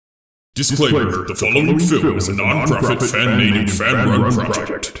Disclaimer, the following film is a non-profit fan-made fan-run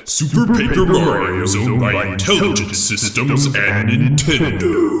project. Super Paper Mario is owned by Intelligent Systems and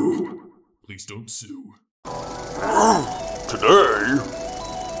Nintendo. Please don't sue. Today,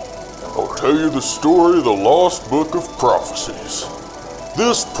 I'll tell you the story of the Lost Book of Prophecies.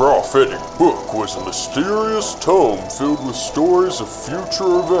 This prophetic book was a mysterious tome filled with stories of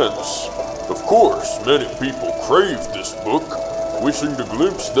future events. Of course, many people craved this book, wishing to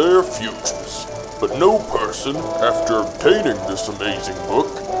glimpse their futures. But no person, after obtaining this amazing book,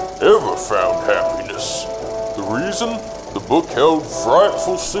 ever found happiness. The reason? The book held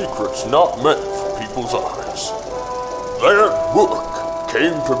frightful secrets not meant for people's eyes. That book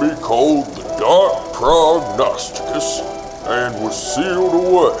came to be called the Dark Prognosticus and was sealed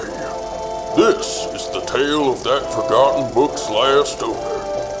away. This is the tale of that forgotten book's last owner.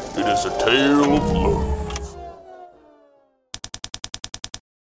 It is a tale of love.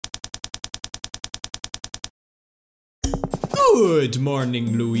 Good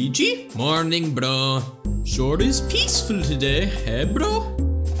morning, Luigi. Morning, bro. Sure is peaceful today, eh, bro?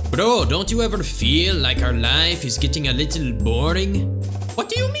 Bro, don't you ever feel like our life is getting a little boring? What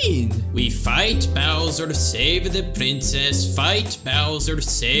do you mean? We fight Bowser, save the princess, fight Bowser,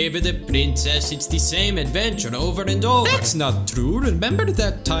 save the princess. It's the same adventure over and over. That's not true. Remember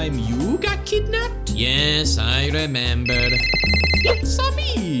that time you got kidnapped? Yes, I remember. It's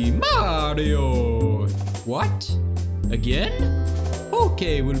me, Mario. What? Again?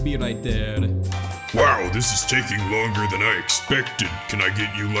 Okay, we'll be right there. Wow, this is taking longer than I expected. Can I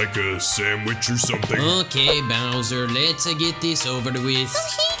get you like a sandwich or something? Okay, Bowser, let's get this over with. Oh,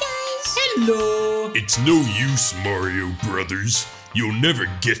 hey guys! Hello! It's no use, Mario Brothers. You'll never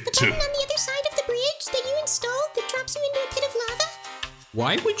get The to... button on the other side of the bridge that you installed that drops you into a pit of lava?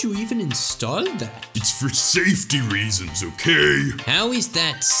 Why would you even install that? It's for safety reasons, okay? How is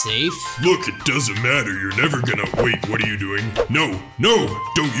that safe? Look, it doesn't matter. You're never gonna... Wait, what are you doing? No,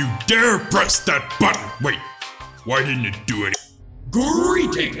 don't you dare press that button! Wait, why didn't it do any...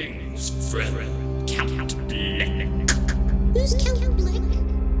 Greetings, friend Count Blick. Who's Count Blick?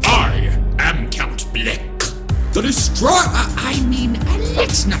 I am Count Blick. The destroyer.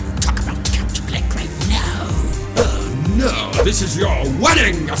 Let's not talk about Count Blick right now. Oh no, this is your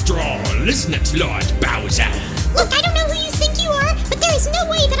wedding after all, isn't it, Lord Bowser? Look, I don't know who you think you are, but there is no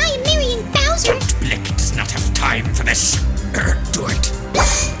way that I am marrying Bowser. Count Blick does not have time for this. Do it.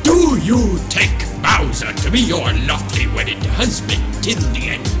 Do you take Bowser to be your lawfully wedded husband till the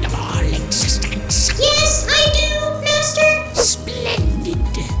end of all existence? Yes, I do, Master. Splendid.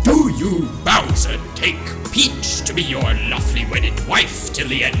 Do you, Bowser, take Peach to be your lawfully wedded wife till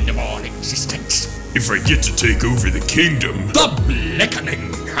the end of all existence? If I get to take over the kingdom... The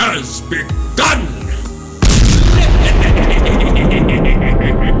Blickening has begun!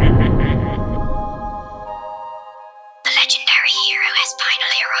 The legendary hero has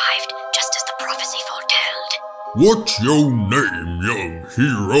finally arrived, just as the prophecy foretold. What's your name, young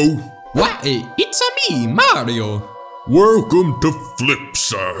hero? What? It's me, Mario. Welcome to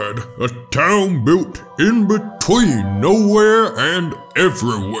Flipside, a town built in between nowhere and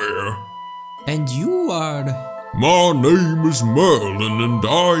everywhere. And you are... My name is Merlin, and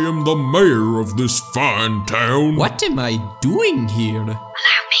I am the mayor of this fine town. What am I doing here? Allow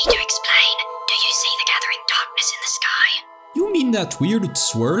me to explain. Do you see the gathering darkness in the sky? You mean that weird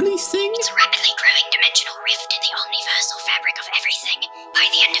swirly thing? It's a rapidly growing dimensional rift in the omniversal fabric of everything. By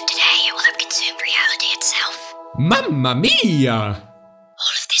the end of today, it will have consumed reality itself. Mamma mia!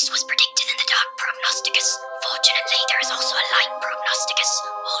 All of this was predicted in the Dark Prognosticus. Fortunately, there is also a Light Prognosticus.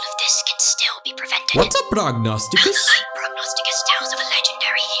 All of this can still be prevented. What's a The prognosticus? Light Prognosticus tells of a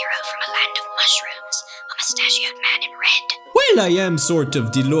legendary hero from a land of mushrooms, a mustachioed man in red. Well, I am sort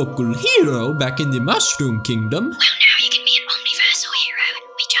of the local hero back in the Mushroom Kingdom. Well, now you can be an omniversal hero.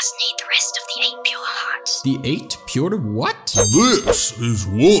 We just need the rest of the 8 pure hearts. The 8 pure what? This is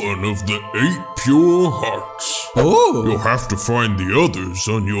one of the 8 pure hearts. Oh! You'll have to find the others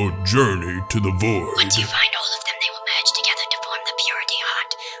on your journey to the void. Once you find all of them, they will merge together to form the Purity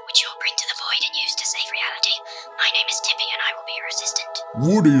Heart, which you'll bring to the void and use to save reality. My name is Tippy, and I will be your assistant.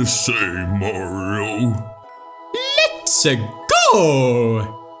 What do you say, Mario? Let's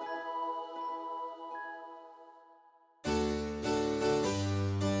go!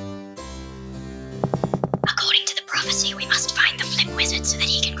 According to the prophecy, we must find the Flip Wizard so that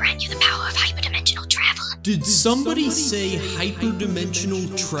he can grant you the power of hyperdimensional travel. Did somebody say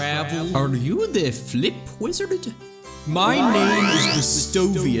hyperdimensional travel? Are you the Flip Wizard? My name is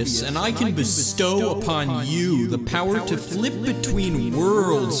Bestovius, and I can bestow upon you the power to flip between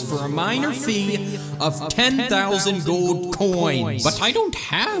worlds for a minor fee of 10,000 gold coins. But I don't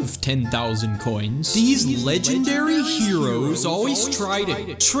have 10,000 coins. These legendary heroes always try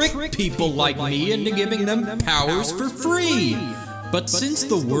to trick people like me into giving them powers for free. But since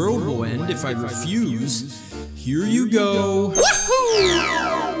the world will end if I refuse, here you go. Woohoo!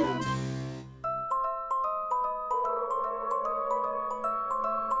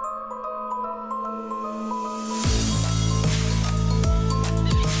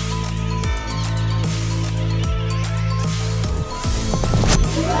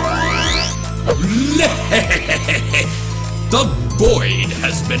 The void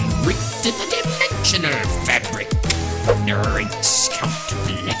has been ripped in a dimensional fabric. Narrates Count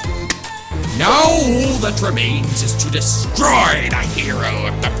Bleck. Now all that remains is to destroy the hero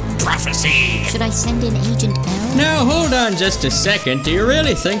of the prophecy. Should I send in Agent L? Now hold on just a second. Do you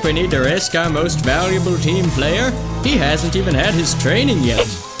really think we need to risk our most valuable team player? He hasn't even had his training yet.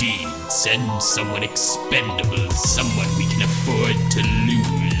 Indeed, send someone expendable, someone we can afford to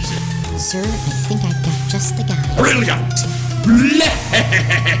lose. Sir, I think I've got just the guy. Brilliant! The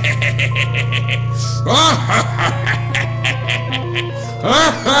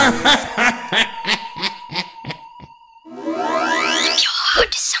pure heart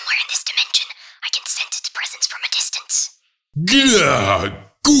is somewhere in this dimension. I can sense its presence from a distance. Gah,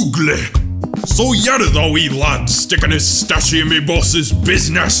 Google. So you're the wee lad sticking his stashy in me boss's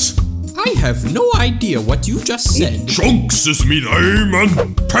business. I have no idea what you just said. Chunks is me name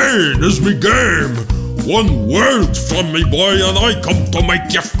and pain is me game. One word from me boy and I come to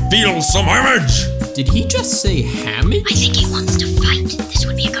make you feel some image. Did he just say hamage? I think he wants to fight. This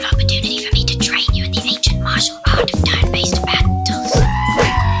would be a good opportunity for me to train you in the ancient martial art of turn-based battles.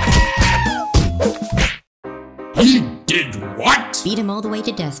 He did what? Beat him all the way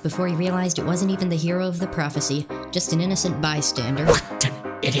to death before he realized it wasn't even the hero of the prophecy, just an innocent bystander. What an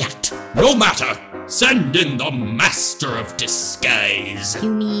idiot. No matter. Send in the master of disguise. You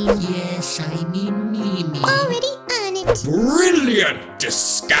mean... Yes, I mean Mimi. Already on it. Brilliant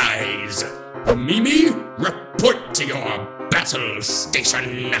disguise. Mimi, report to your battle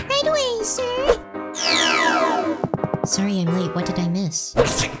station. Right away, sir. Sorry I'm late, what did I miss?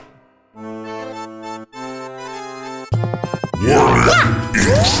 Nothing. Warning!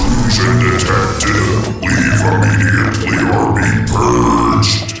 Intrusion detected. Leave immediately or be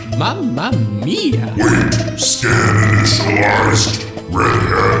purged. Mamma mia! Wait, scan initialized. Red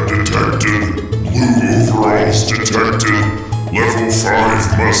hat detected. Blue overalls detected. Level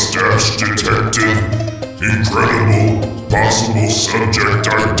 5 mustache detected. Incredible. Possible subject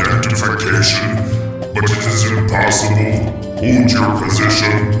identification. But it is impossible. Hold your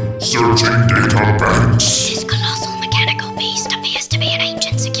position. Searching data banks. This colossal mechanical beast appears to be an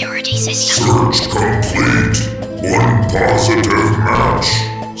ancient security system. Search complete. One positive match.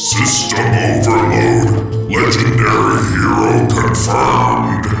 System overload. Legendary hero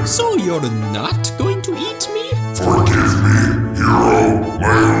confirmed. So you're not going to eat me? Forgive me, hero.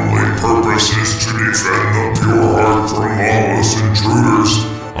 My only purpose is to defend the pure heart from lawless intruders.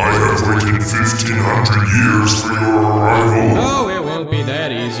 I have waited 1,500 years for your arrival. Oh, it won't be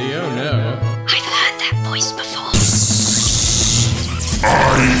that easy, oh no. I've heard that voice before. I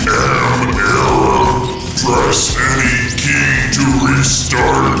am error. Press any key to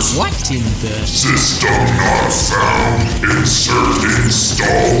restart. What in the... System not found. Insert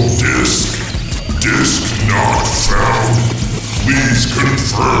install disk. Disk not found. Please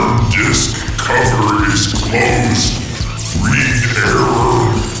confirm disk cover is closed. Read error.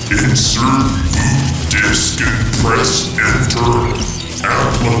 Insert boot disk and press enter.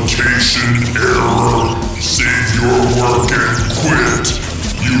 Application error. Save your work and quit.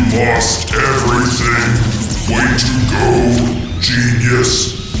 You lost everything. Way to go, genius.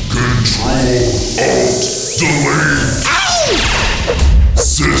 Control-Alt delete. Ow!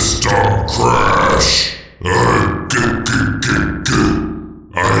 System crash.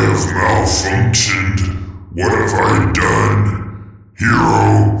 I have malfunctioned. What have I done? Hero,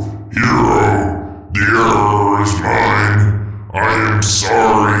 the error is mine. I am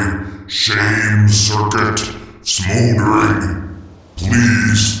sorry. Shame circuit smoldering.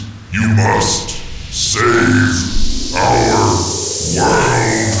 Please, you must save our world.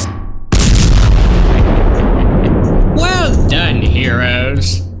 Well done,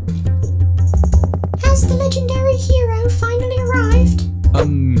 heroes. Has the legendary hero finally arrived?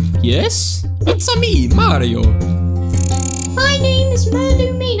 Yes? It's me, Mario. My name is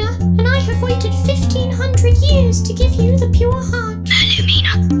Merlumina, and I have waited 1,500 years to give you the pure heart.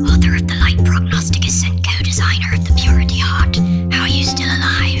 Merlumina, author of the Light Prognosticus and co-designer of the pure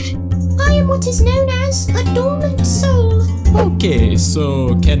is known as a dormant soul. Okay,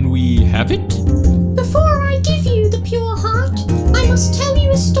 so can we have it? Before I give you the pure heart, I must tell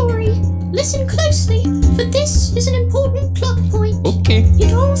you a story. Listen closely, for this is an important plot point. Okay.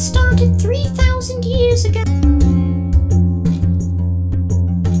 It all started 3,000 years ago.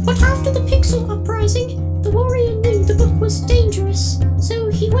 But after the Pixel Uprising, the warrior knew the book was dangerous, so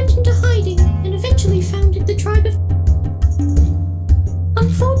he went into hiding and eventually founded the tribe of...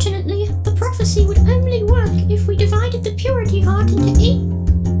 Unfortunately, the prophecy would only work if we divided the purity heart into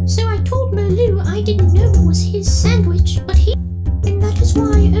 8. So I told Merlu I didn't know it was his sandwich, but he... And that is why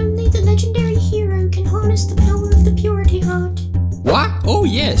only the legendary hero can harness the power of the purity heart. What? Oh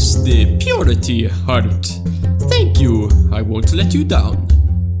yes, the purity heart. Thank you. I won't let you down.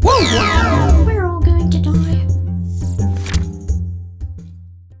 Whoa! We're all going to die.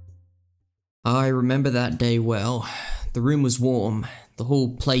 I remember that day well. The room was warm. The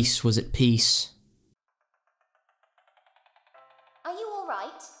whole place was at peace. Are you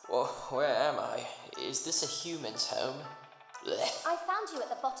alright? Well, where am I? Is this a human's home? Blech. I found you at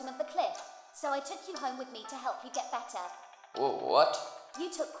the bottom of the cliff, so I took you home with me to help you get better. What? You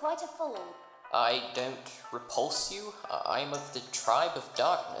took quite a fall. I don't repulse you. I'm of the tribe of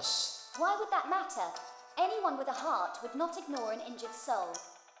darkness. Why would that matter? Anyone with a heart would not ignore an injured soul.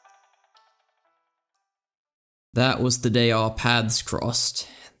 That was the day our paths crossed.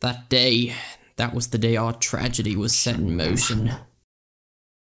 That was the day our tragedy was set in motion.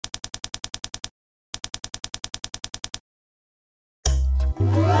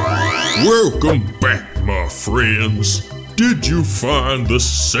 Welcome back, my friends. Did you find the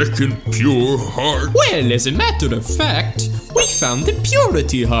second pure heart? Well, as a matter of fact, we found the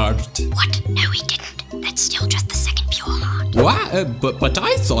purity heart. What? No, we didn't. That's still just the second pure heart. What? But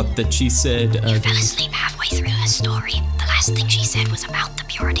I thought that she said, You fell asleep halfway through her story. The last thing she said was about the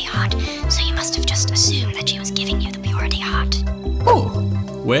purity heart, so you must have just assumed that she was giving you the purity heart. Oh,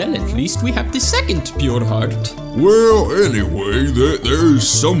 well, at least we have the second pure heart. Well, anyway, there's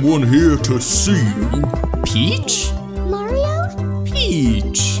someone here to see you. Peach? Mario?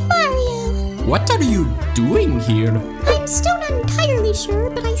 Peach! Mario! What are you doing here? I'm still not entirely sure,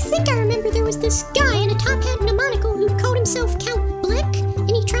 but I think I remember there was this guy in a top hat and a monocle who called himself Count Blick, and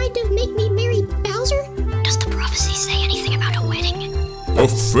he tried to make me marry Bowser. Does the prophecy say anything about a wedding? A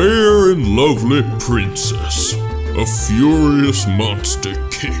fair and lovely princess. A furious monster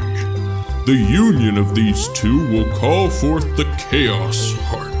king. The union of these two will call forth the Chaos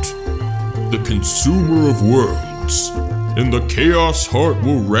Heart, the consumer of worlds, and the Chaos Heart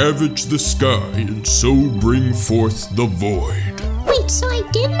will ravage the sky and so bring forth the void. Wait, so I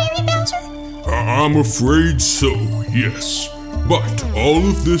did marry Bowser? I'm afraid so, yes. But all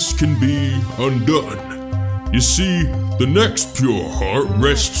of this can be undone. You see, the next pure heart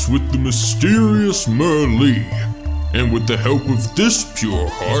rests with the mysterious Merlee. And with the help of this pure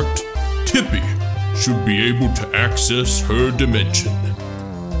heart, Tippy should be able to access her dimension.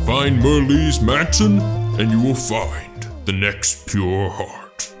 Find Merlee's mansion, and you will find the next pure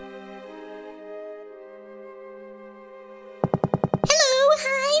heart. Hello,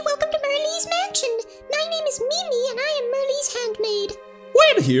 hi, welcome to Merlee's mansion. My name is Mimi, and I am Merlee's handmaid.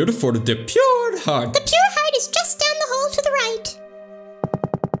 We're here for the pure heart. The pure heart is just down the hall to the right.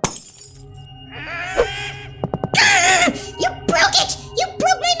 You broke it! You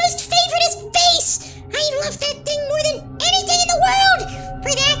broke my most favoriteest vase! I love that thing more than anything in the world!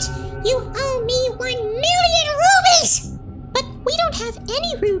 For that, you owe me 1,000,000 rubies! But we don't have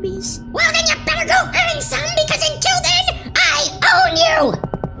any rubies. Well, then you better go earn some, because until then, I own you!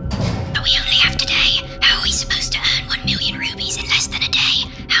 But we only have today. How are we supposed to earn 1,000,000 rubies in less than a day?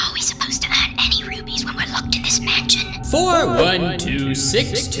 How are we supposed to earn any rubies when we're locked in this mansion?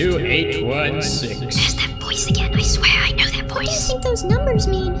 41262816. There's that voice again. I swear I know that What do you voice. think those numbers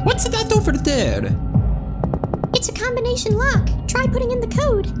mean? What's that over there? It's a combination lock. Try putting in the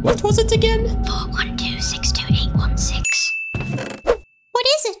code. What was it again? 412628116. What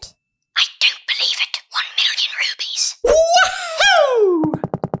is it? I don't believe it. 1,000,000 rubies. Woohoo!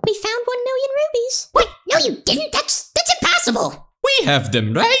 We found 1,000,000 rubies. What? No, you didn't. That's impossible. We have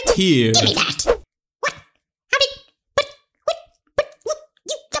them right here. Give me that. What? How did? What?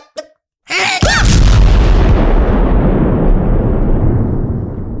 You?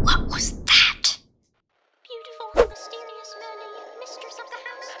 What was that? Beautiful, mysterious Merlee, mistress of the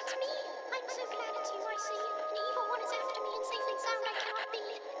house. It's me. I'm so glad it's you. I see. An evil one is after me, and safe and sound I cannot be.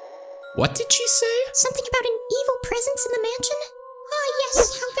 What did she say? Something about an evil presence in the mansion? Ah, yes.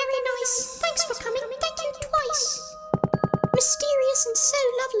 How very nice. Thanks for coming. Thank you twice. Mysterious and so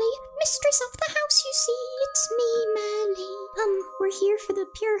lovely. Mistress of the house, you see, it's me, Merly. We're here for the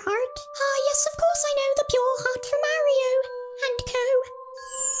Pure Heart? Ah, yes, of course I know, the Pure Heart for Mario and co.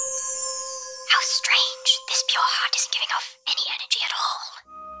 How strange. This pure heart isn't giving off any energy at all.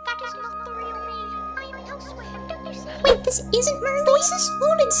 That is not the real me. I am elsewhere, don't you see? Wait, this isn't Merly? Voices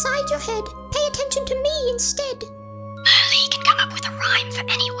all inside your head. Pay attention to me instead. Merly can come up with a rhyme for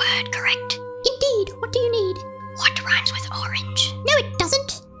any word, correct? Indeed, what do you need? What rhymes with orange? No, it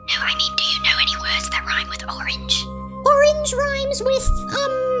doesn't. No, I mean, do you know any words that rhyme with orange? Orange rhymes with,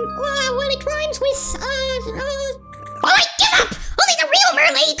 well, it rhymes with, Well, I give up! Only the real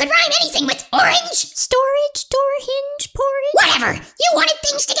Merly could rhyme anything with orange! storage, door hinge, porridge. Whatever! You wanted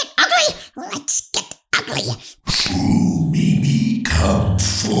things to get ugly? Let's get ugly! True Mimi, come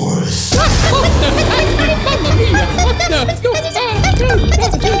forth.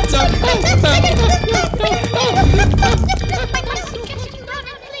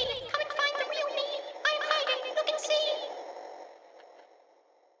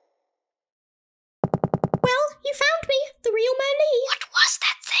 Well, you found me, the real Merly. What was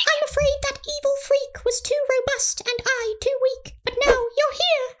that thing? I'm afraid that evil freak was too robust and I too weak. But now you're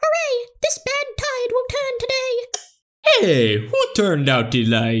here, hooray! This bad tide will turn today. Hey, who turned out the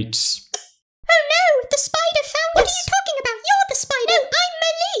lights? Oh no, the spider found. What are you talking about? You're the spider. No, I'm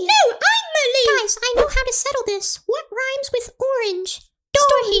Merly. No, I'm Merly. Guys, I know how to settle this. What rhymes with orange?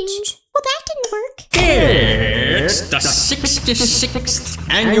 Door hinge. Well, that didn't work. It's the 66th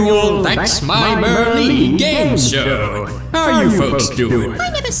annual That's My Merly game show. How are you folks doing? I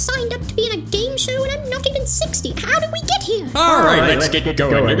never signed up to be in a game show and I'm not even 60. How did we get here? Alright, let's get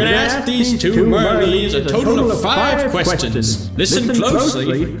going. You're gonna ask these two Merlys a total of 5 questions. Listen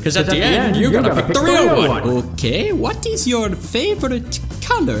closely, because at the end you're gonna pick the real one. Okay, what is your favorite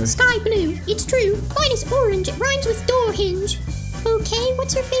color? Sky blue. It's true. Mine is orange. It rhymes with door hinge. Okay,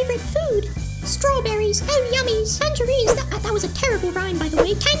 what's your favorite food? Strawberries. Oh, yummies. Tangerines. That was a terrible rhyme, by the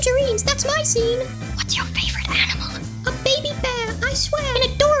way. Tangerines. That's my scene. What's your favorite animal? A baby bear, I swear. An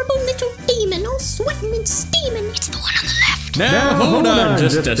adorable little demon, all sweating and steaming. It's the one on the left. Now hold on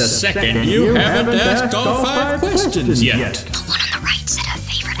just a second. You haven't asked all 5 questions yet. The one on the right said her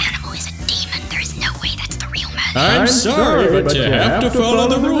favorite animal is a demon. There is no way that's the real Merly. I'm sorry, but you have to follow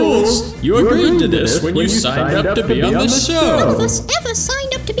the rules. You agreed to this when you signed up to be on the None of show. us ever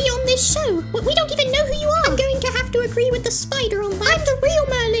signed up to be on this show. We don't even know who you are. I'm going to have to agree with the spider on that. I'm the real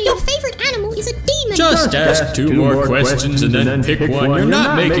Merly. Your favorite animal is a demon. Just ask 2 more questions and then pick one. You're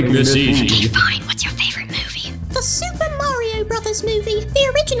not making this easy. Okay, fine. What's your favorite movie? The Super Mario Brothers movie.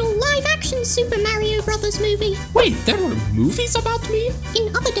 The original live-action Super Mario Brothers movie. Wait, there were movies about me?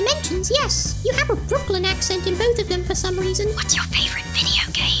 In other dimensions, yes. You have a Brooklyn accent in both of them for some reason. What's your favorite video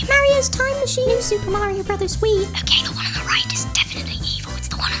game? Mario's Time Machine and Super Mario Brothers Wii. Okay, the one on the right is definitely evil. It's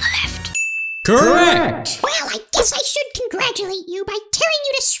the one on the left. Correct! Well, I guess I should congratulate you by tearing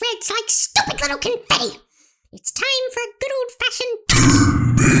you to shreds like stupid little confetti. It's time for a good old-fashioned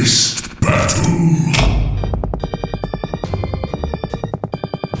Turn-based battle.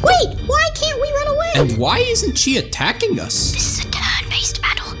 Wait, why can't we run away? And why isn't she attacking us? This is a turn-based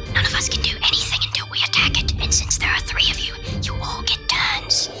battle. None of us can do anything until we attack it. And since there are 3 of you, you all get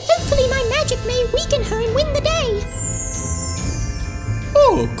turns. Hopefully my magic may weaken her and win the day.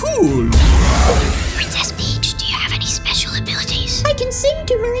 Oh, cool! Princess Peach, do you have any special abilities? I can sing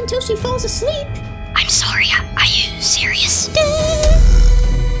to her until she falls asleep. I'm sorry, are you serious?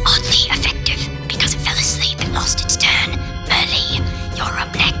 Oddly effective. Because it fell asleep and lost its turn. Merly, you're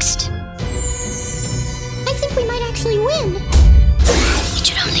up next. I think we might actually win. It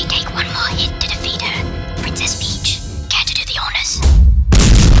should only take 1 more hit to defeat her. Princess Peach, care to do the honors?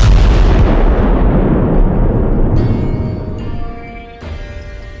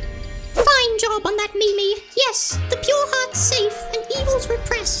 Fine job on that, Mimi. Yes, the pure heart's safe and evil's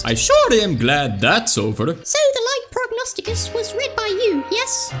repressed. I sure am glad that's over. So the light prognosticus was read by you,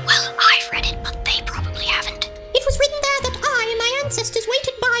 yes? Well, I've read it, but they probably haven't. It was written there that I and my ancestors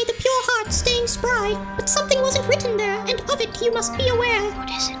waited by the pure heart staying spry, but something wasn't written there, and of it you must be aware.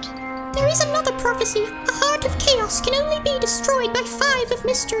 What is it? There is another prophecy. A heart of chaos can only be destroyed by 5 of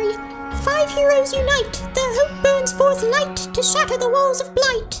mystery. 5 heroes unite, their hope burns forth light to shatter the walls of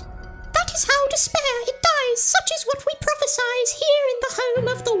blight. That is how despair it dies, such is what we prophesize here in the home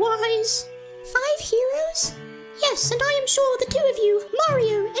of the wise. 5 heroes? Yes, and I am sure the 2 of you,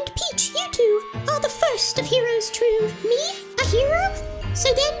 Mario and Peach, you 2, are the first of heroes true. Me? A hero?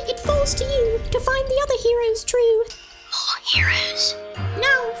 So then it falls to you to find the other heroes true. More heroes.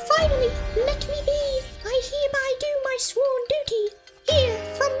 Now, finally, let me be. I hereby do my sworn duty. Here,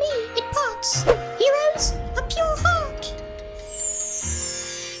 from me, it parts. Heroes, a pure heart.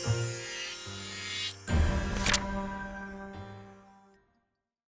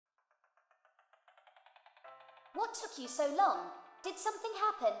 you so long. Did something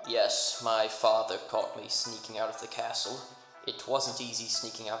happen? Yes, my father caught me sneaking out of the castle. It wasn't easy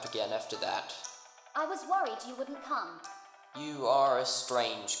sneaking out again after that. I was worried you wouldn't come. You are a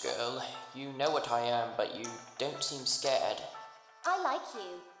strange girl. You know what I am, but you don't seem scared. I like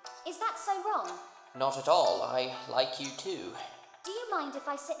you. Is that so wrong? Not at all. I like you too. Do you mind if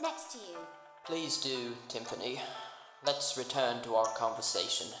I sit next to you? Please do, Timpani. Let's return to our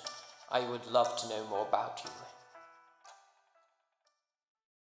conversation. I would love to know more about you.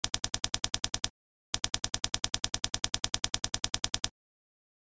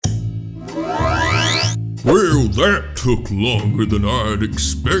 Well, that took longer than I'd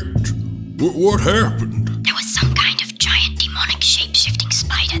expect. What happened? There was some kind of giant demonic shape-shifting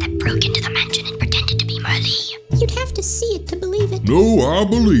spider that broke into the mansion and pretended to be Merlee. You'd have to see it to believe it. No, I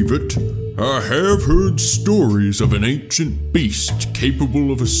believe it. I have heard stories of an ancient beast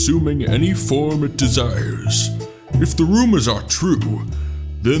capable of assuming any form it desires. If the rumors are true,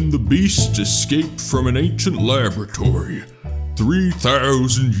 then the beast escaped from an ancient laboratory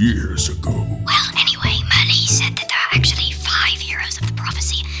 3,000 years ago. Well, anyway, Merlee said that there are actually 5 heroes of the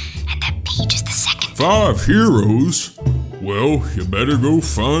prophecy, and that Peach is the second. 5 heroes? Well, you better go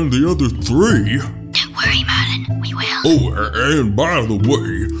find the other 3. Don't worry, Merlin, we will. Oh, and by the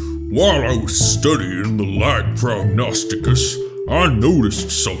way, while I was studying the Light Prognosticus, I noticed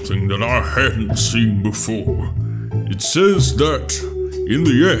something that I hadn't seen before. It says that, in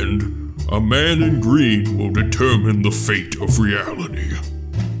the end, a man in green will determine the fate of reality.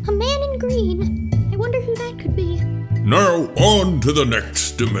 A man in green? I wonder who that could be. Now on to the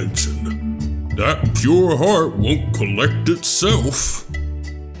next dimension. That pure heart won't collect itself.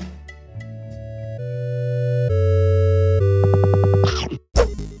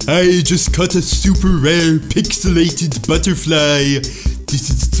 I just caught a super rare pixelated butterfly. This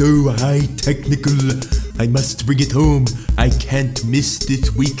is so high technical. I must bring it home. I can't miss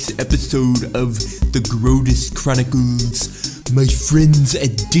this week's episode of the Grodus Chronicles. My friends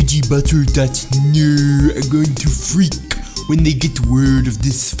at digibutter.no are going to freak when they get word of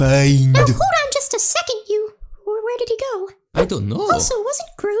this find. Now, hold on just a second, you. Where did he go? I don't know. Also,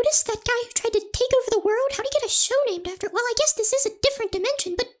 wasn't Grodus that guy who tried to take over the world? How'd he get a show named after? Well, I guess this is a different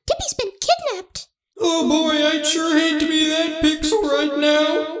dimension, but Tippy's been kidnapped. Oh boy, I'd sure hate to be that pixel right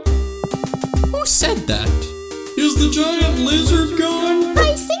now. Who said that? Is the giant lizard gone?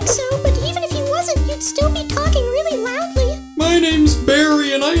 I think so, but even if he wasn't, you'd still be talking really loudly. My name's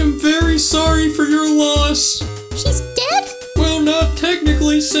Barry, and I am very sorry for your loss. She's dead? Well, not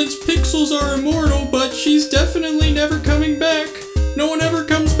technically, since pixels are immortal, but she's definitely never coming back. No one ever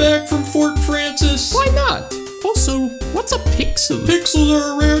comes back from Fort Francis. Why not? Also, what's a pixel? Pixels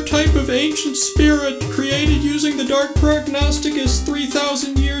are a rare type of ancient spirit created using the Dark Prognosticus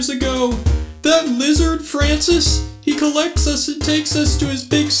 3,000 years ago. That lizard, Francis, he collects us and takes us to his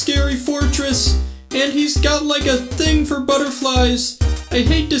big scary fortress. And he's got like a thing for butterflies. I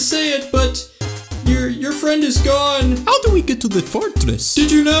hate to say it, but your friend is gone. How do we get to the fortress? Did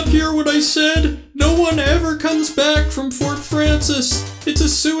you not hear what I said? No one ever comes back from Fort Francis. It's a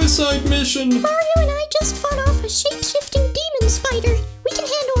suicide mission. Mario and I just fought off a shape-shifting demon spider. We can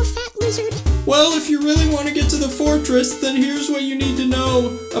handle a fat lizard. Well, if you really want to get to the fortress, then here's what you need to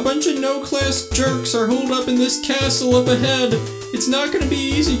know. A bunch of no-class jerks are holed up in this castle up ahead. It's not going to be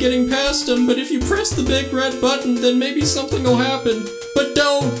easy getting past them, but if you press the big red button, then maybe something will happen. But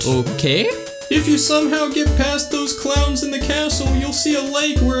don't! Okay. If you somehow get past those clowns in the castle, you'll see a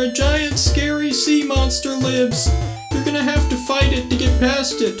lake where a giant, scary sea monster lives. You're gonna have to fight it to get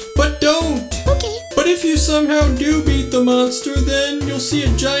past it. But don't! Okay. But if you somehow do beat the monster, then you'll see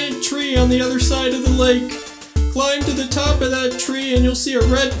a giant tree on the other side of the lake. Climb to the top of that tree and you'll see a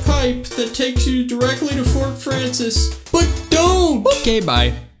red pipe that takes you directly to Fort Francis. But don't! Okay,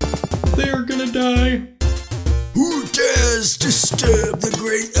 bye. They're gonna die. Who dares disturb the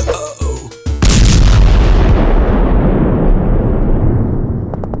great...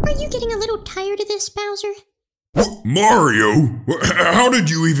 Are you getting a little tired of this, Bowser? What, Mario? How did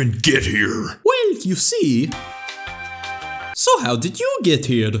you even get here? Well, you see... So how did you get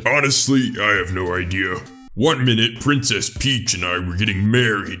here? Honestly, I have no idea. One minute, Princess Peach and I were getting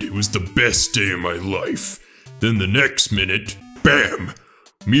married. It was the best day of my life. Then the next minute, bam!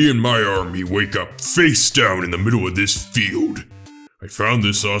 Me and my army wake up face down in the middle of this field. I found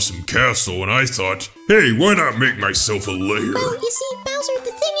this awesome castle and I thought, hey, why not make myself a lair? Well, you see, Bowser,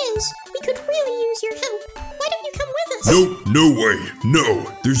 the thing is, we could really use your help. Why don't you come with us? Nope, no way. No,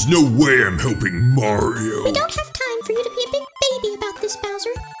 there's no way I'm helping Mario. We don't have time for you to be a big baby about this,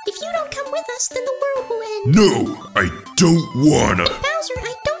 Bowser. If you don't come with us, then the world will end. No, I don't wanna. And Bowser,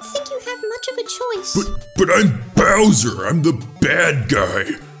 I don't think you have much of a choice. But I'm Bowser. I'm the bad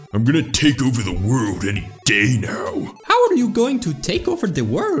guy. I'm gonna take over the world any day now. How are you going to take over the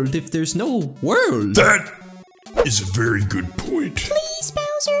world if there's no world? That is a very good point. Please,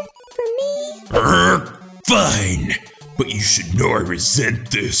 Bowser, for me. Fine. But you should know I resent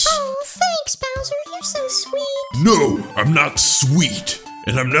this. Oh, thanks, Bowser. You're so sweet. No, I'm not sweet.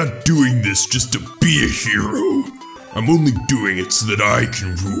 And I'm not doing this just to be a hero. I'm only doing it so that I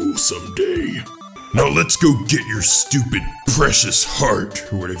can rule someday. Now let's go get your stupid precious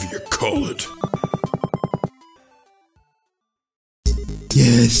heart, or whatever you call it.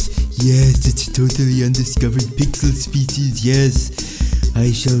 Yes, it's a totally undiscovered pixel species, yes.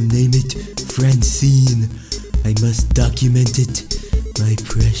 I shall name it Francine. I must document it, my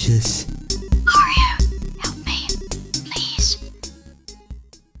precious. Mario, help me, please.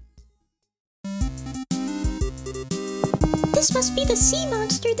 This must be the sea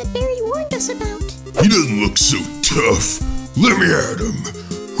monster that Barry warned us about. He doesn't look so tough. Let me at him.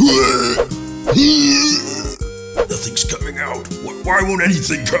 Nothing's coming out. Why won't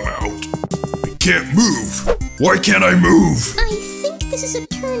anything come out? I can't move. Why can't I move? I think this is a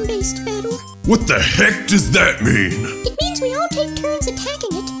turn-based battle. What the heck does that mean? It means we all take turns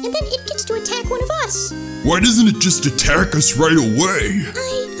attacking it, and then it gets to attack one of us. Why doesn't it just attack us right away?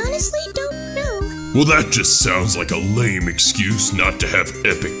 I honestly don't know. Well, that just sounds like a lame excuse not to have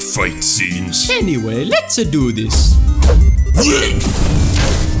epic fight scenes. Anyway, let's do this.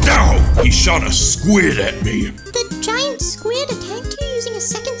 Ow! He shot a squid at me. The giant squid attacked you using a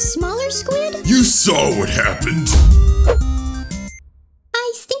second smaller squid? You saw what happened.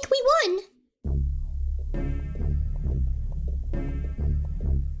 I think we won.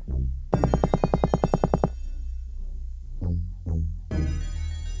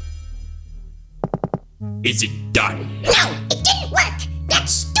 Is it done? No, it didn't work. That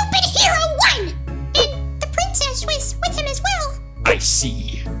stupid hero won. And the princess was with him as well. I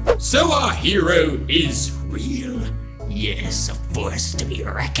see. So our hero is real. Yes, a force to be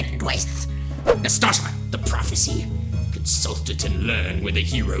reckoned with. Nastasha, the prophecy. Consult it and learn where the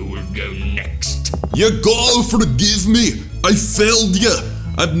hero will go next. You gotta forgive me. I failed you.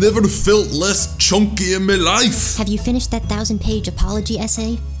 I've never felt less chunky in my life. Have you finished that 1,000-page apology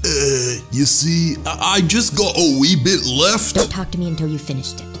essay? You see, I just got a wee bit left. Don't talk to me until you've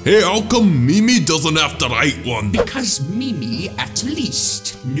finished it. Hey, how come Mimi doesn't have to write one? Because Mimi, at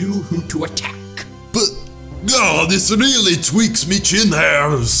least, knew who to attack. But, oh, this really tweaks me chin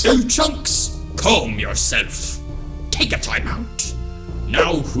hairs. So, Chunks, calm yourself. Take a time out.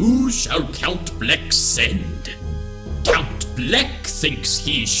 Now who shall Count Bleck send? Count Bleck thinks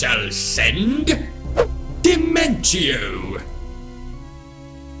he shall send Dimentio.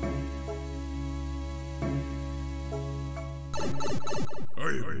 I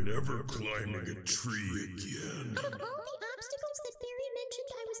am never climbing a tree again. Out of all the obstacles that Barry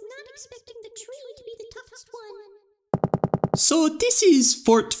mentioned, I was not expecting the tree to be the toughest one. So this is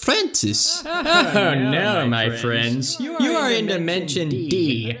Fort Francis. Oh no, my friends. You are in Dimension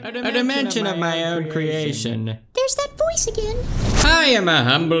D, a dimension of my own creation. There's that voice again. I am a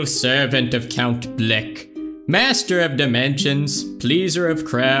humble servant of Count Bleck, master of dimensions, pleaser of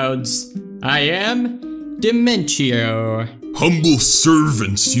crowds. I am Dimentio. Humble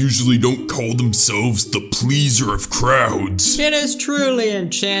servants usually don't call themselves the pleaser of crowds. It is truly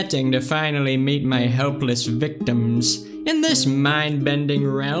enchanting to finally meet my helpless victims. In this mind-bending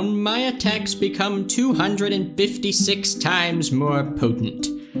realm, my attacks become 256 times more potent.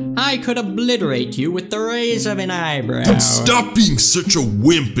 I could obliterate you with the raise of an eyebrow. Then stop being such a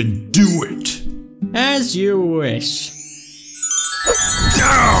wimp and do it. As you wish.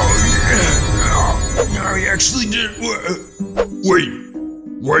 I actually did. Wait,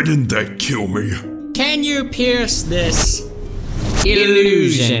 why didn't that kill me? Can you pierce this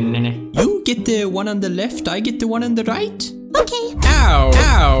illusion? You get the one on the left, I get the one on the right. Okay. Ow!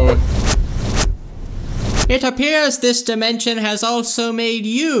 Ow! It appears this dimension has also made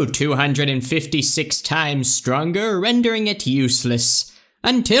you 256 times stronger, rendering it useless.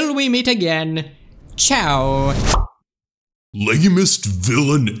 Until we meet again, ciao. Lamest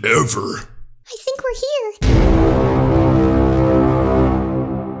villain ever. I think we're here.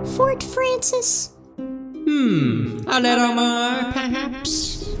 Fort Francis. A little more,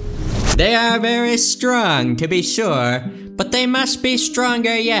 perhaps? They are very strong, to be sure, but they must be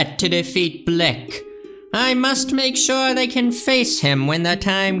stronger yet to defeat Bleck. I must make sure they can face him when the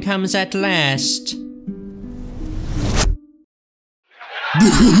time comes at last.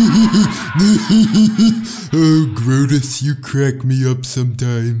 Oh, Grotus, you crack me up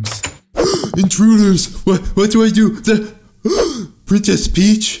sometimes. Intruders! What do I do? The Princess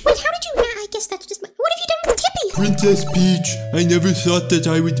Peach? Wait, how did you? I guess that's just my. What have you done Princess Peach, I never thought that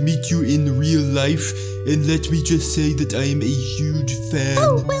I would meet you in real life, and let me just say that I am a huge fan.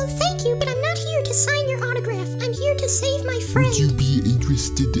 Oh, well, thank you, but I'm not here to sign your autograph. I'm here to save my friend. Would you be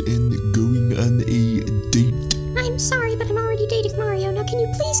interested in going on a date? I'm sorry, but I'm already dating Mario. Now, can you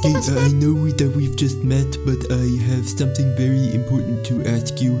please give us back? I know that we've just met, but I have something very important to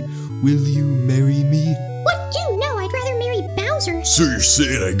ask you. Will you marry me? What? You know, I'd rather marry Bowser. So you're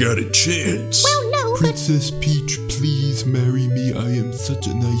saying I got a chance? Well, no, Princess Peach, please marry me. I am such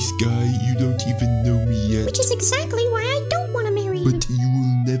a nice guy. You don't even know me yet. Which is exactly why I don't want to marry you. But you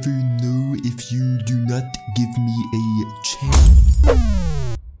will never know if you do not give me a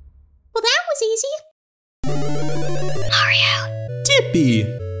chance. Well, that was easy. Mario, Tippy!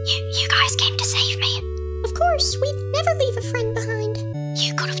 you guys came to save me. Of course, we'd never leave a friend behind.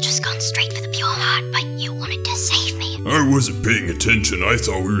 You could have just gone straight for the pure heart, but you wanted to save me. I wasn't paying attention. I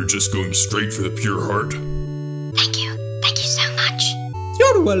thought we were just going straight for the pure heart. Thank you. Thank you so much.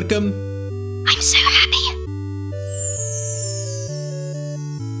 You're welcome. I'm so happy.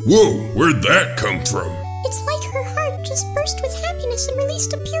 Whoa, where'd that come from? It's like her heart just burst with happiness and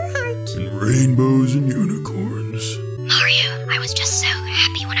released a pure heart. And rainbows and unicorns. Mario, I was just so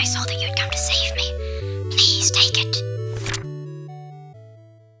happy when I saw that you'd come to save me. Please take it.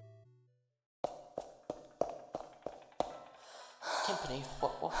 Timpani,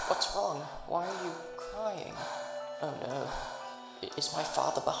 what's wrong? Why are you crying? Oh no. Is my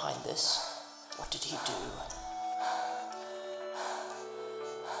father behind this? What did he do?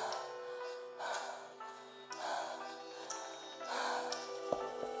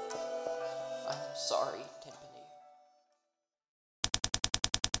 I'm sorry, Timpani.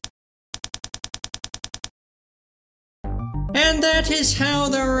 And that is how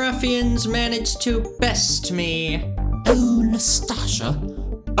the ruffians managed to best me. Oh, Nastasha,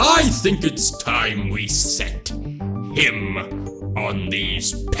 I think it's time we set him on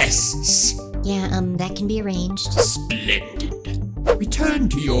these pests. Yeah, that can be arranged. Splendid. Return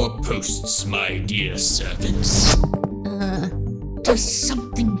to your posts, my dear servants. Does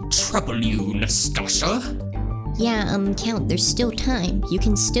something trouble you, Nastasha? Yeah, Count, there's still time. You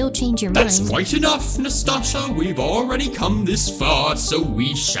can still change your mind. That's quite enough, Nastasha. We've already come this far, so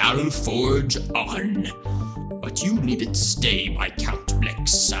we shall forge on. But you needn't stay by Count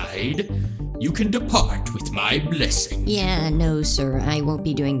Bleck's side. You can depart with my blessing. Yeah, no, sir, I won't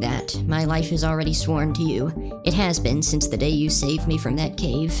be doing that. My life is already sworn to you. It has been since the day you saved me from that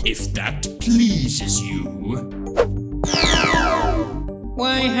cave. If that pleases you.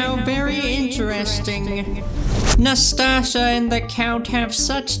 Why, how very interesting. Nastasha and the Count have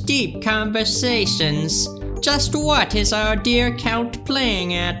such deep conversations. Just what is our dear Count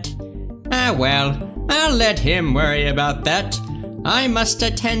playing at? Ah well, I'll let him worry about that. I must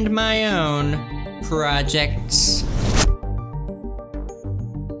attend my own projects.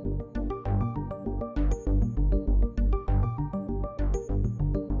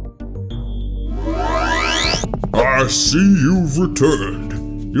 I see you've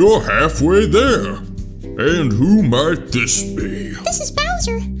returned. You're halfway there. And who might this be? This is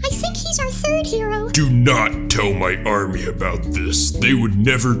Bowser. I think he's our third hero. Do not tell my army about this. They would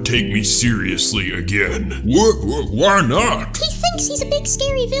never take me seriously again. Why not? He thinks he's a big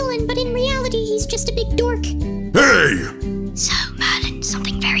scary villain, but in reality he's just a big dork. Hey! So, Merlin,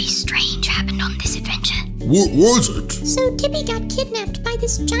 something very strange happened on this adventure. What was it? So Tippy got kidnapped by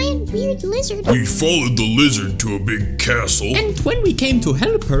this giant weird lizard. We followed the lizard to a big castle. And when we came to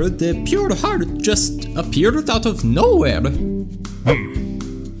help her, the pure heart just appeared out of nowhere.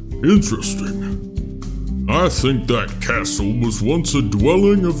 Interesting. I think that castle was once a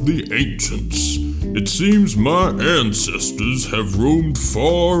dwelling of the ancients. It seems my ancestors have roamed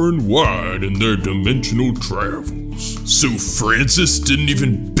far and wide in their dimensional travels. So Francis didn't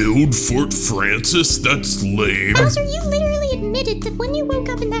even build Fort Francis? That's lame. Bowser, you literally admitted that when you woke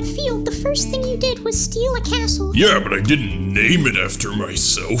up in that field, the first thing you did was steal a castle. Yeah, but I didn't name it after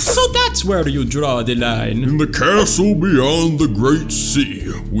myself. So that's where you draw the line. In the castle beyond the great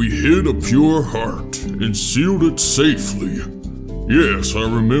sea, we hid a pure heart and sealed it safely. Yes, I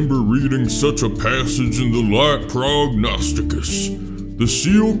remember reading such a passage in the Light Prognosticus. The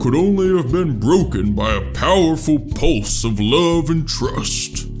seal could only have been broken by a powerful pulse of love and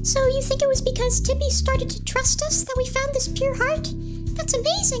trust. So you think it was because Tippy started to trust us that we found this pure heart? That's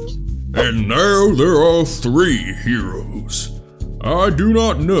amazing. And now there are 3 heroes. I do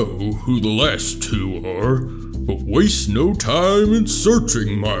not know who the last 2 are, but waste no time in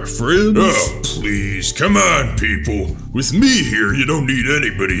searching, my friends. Oh, please, come on, people. With me here, you don't need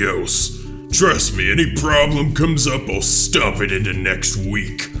anybody else. Trust me, any problem comes up, I'll stomp it into next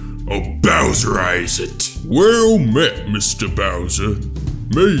week. I'll Bowserize it. Well met, Mr. Bowser.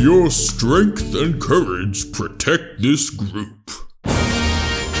 May your strength and courage protect this group.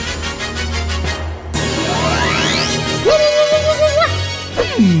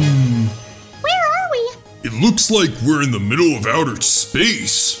 Where are we? It looks like we're in the middle of outer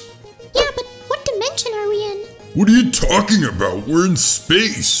space. Yeah, but what dimension are we in? What are you talking about? We're in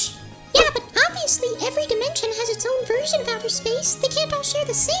space. Yeah, but obviously every dimension has its own version of outer space. They can't all share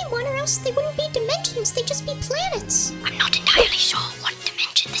the same one or else they wouldn't be dimensions, they'd just be planets. I'm not entirely sure what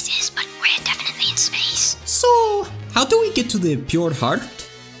dimension this is, but we're definitely in space. So, how do we get to the Pure Heart?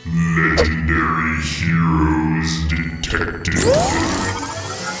 Legendary heroes detected.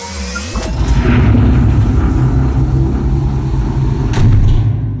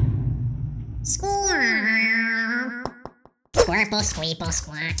 Squirple, squeeple,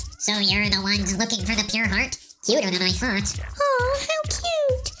 squawk. So you're the ones looking for the Pure Heart? Cuter than I thought. Oh, how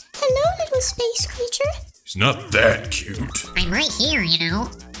cute. Hello, little space creature. He's not that cute. I'm right here, you know.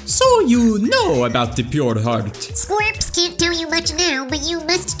 So you know about the Pure Heart. Squirps can't tell you much now, but you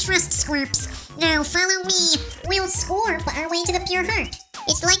must trust Squirps. Now follow me. We'll squirp our way to the Pure Heart.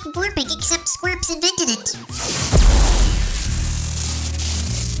 It's like warping, except Squirps invented it.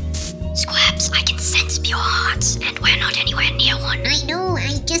 Squirps, I can sense pure hearts, and we're not anywhere near one. I know,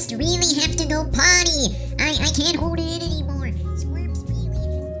 I just really have to go potty. I can't hold it in anymore. Squirps really...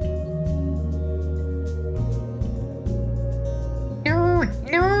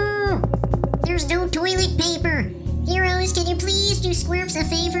 No! There's no toilet paper. Heroes, can you please do Squirps a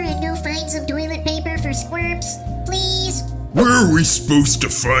favor and go find some toilet paper for Squirps? Please? Where are we supposed to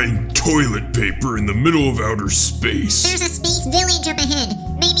find toilet paper in the middle of outer space? There's a space village up ahead.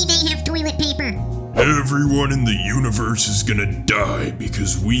 Maybe they have toilet paper. Everyone in the universe is gonna die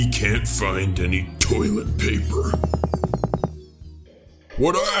because we can't find any toilet paper.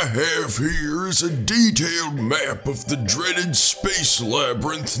 What I have here is a detailed map of the dreaded space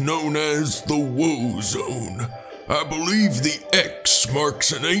labyrinth known as the Woe Zone. I believe the X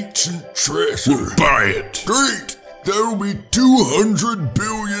marks an ancient treasure. We'll buy it. Great! That'll be 200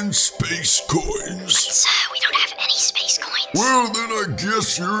 billion space coins. Sir, we don't have any space coins. Well, then I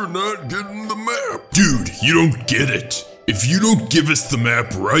guess you're not getting the map. Dude, you don't get it. If you don't give us the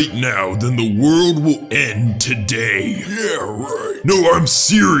map right now, then the world will end today. Yeah, right. No, I'm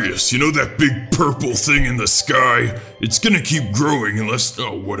serious. You know that big purple thing in the sky? It's gonna keep growing unless...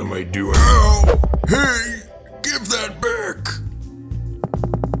 Oh, what am I doing? Ow! Hey, give that back.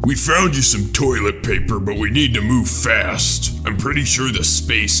 We found you some toilet paper, but we need to move fast. I'm pretty sure the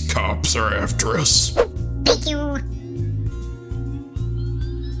space cops are after us. Thank you.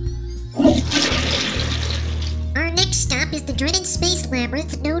 Our next stop is the dreaded space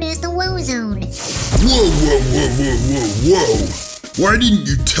labyrinth known as the Woe Zone. Whoa. Why didn't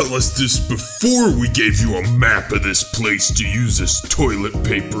you tell us this before we gave you a map of this place to use as toilet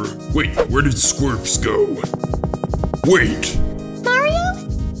paper? Wait, where did Squirps go? Wait. Mario?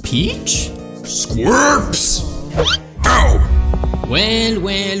 Peach? Squirps! Ow! Well,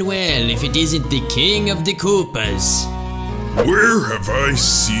 if it isn't the King of the Koopas. Where have I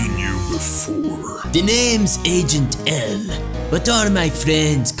seen you before? The name's Agent L, but all my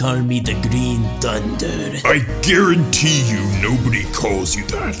friends call me the Green Thunder. I guarantee you nobody calls you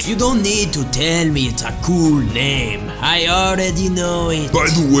that. You don't need to tell me it's a cool name. I already know it. By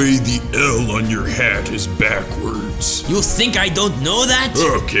the way, the L on your hat is backwards. You think I don't know that?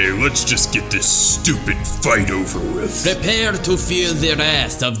 Okay, let's just get this stupid fight over with. Prepare to feel the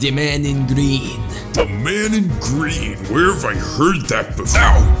wrath of the man in green. The man in green? Where have I heard that before?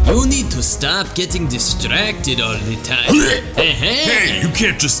 Ow! You need to stop getting distracted all the time. Hey, you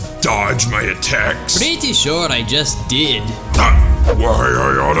can't just dodge my attacks. Pretty sure I just did. Why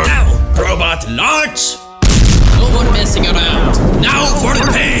I oughta... Ow! Robot launch! No more messing around. Now for the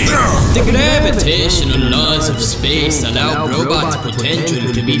pain! The gravitational laws of space allow robot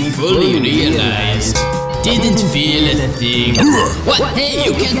potential to be fully realized. Didn't feel a thing. What? Hey,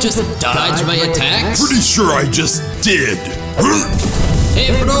 you can't just dodge my attacks? Pretty sure I just did.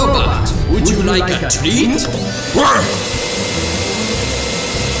 Hey, robot, would you like a treat?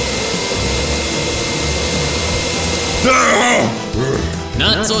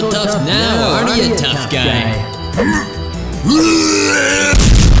 Not so tough now, are you, tough guy?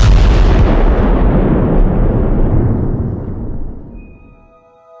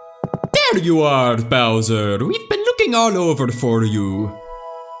 There you are, Bowser. We've been looking all over for you.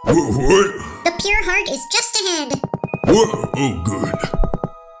 What? The Pure Heart is just ahead. Whoa, oh good.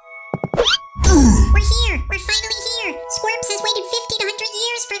 We're here. We're finally here. Squirps has waited 1,500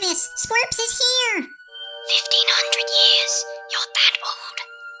 years for this. Squirps is here. 1,500 years? You're that old?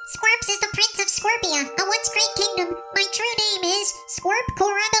 Squirps is the Prince of Scorpia, a once great kingdom. My true name is Squirp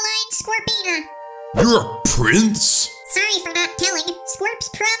Corabeline Scorpina. You're a prince? Sorry for not telling.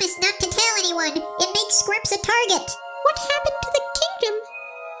 Squirps promised not to tell anyone. It makes Squirps a target. What happened to the kingdom?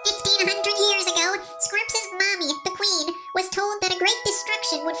 1,500 years ago, Squirps' mommy, the queen, was told that a great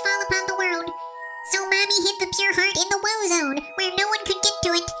destruction would fall upon the world. So mommy hid the pure heart in the woe zone, where no one could get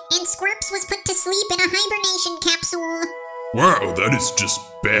to it, and Squirps was put to sleep in a hibernation capsule. Wow, that is just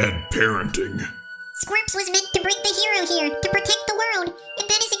bad parenting. Squirps was meant to bring the hero here, to protect the world, and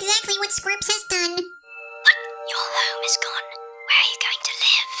that is exactly what Squirps has done. But your home is gone. Where are you going to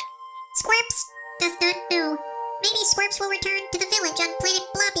live? Squirps does not know. Maybe Squirps will return to the village on planet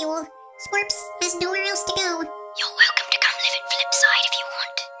Blobule. Squirps has nowhere else to go. You're welcome to come live at Flipside if you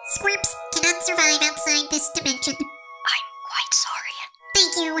want. Squirps cannot survive outside this dimension. I'm quite sorry.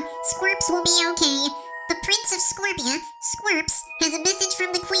 Thank you. Squirps will be okay. The Prince of Scorpia, Squirps, has a message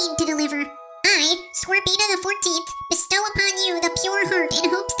from the Queen to deliver. I, Scorpina the 14th, bestow upon you the pure heart in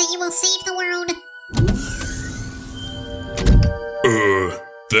hopes that you will save the world.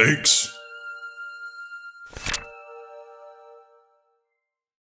 Thanks.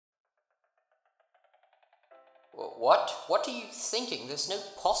 What? What are you thinking? There's no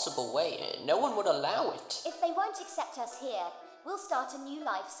possible way. No one would allow it. If they won't accept us here, we'll start a new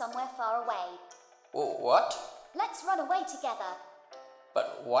life somewhere far away. What? Let's run away together.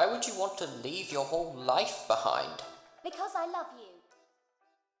 But why would you want to leave your whole life behind? Because I love you.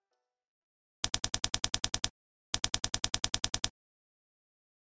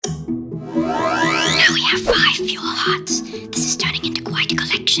 Now we have 5 pure hearts. This is turning into quite a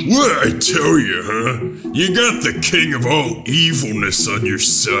collection. What I tell you, huh? You got the king of all evilness on your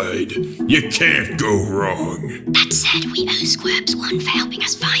side. You can't go wrong. That said, we owe Squirps one for helping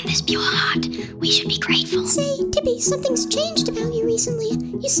us find this pure heart. We should be grateful. Say, Tippy, something's changed about you recently.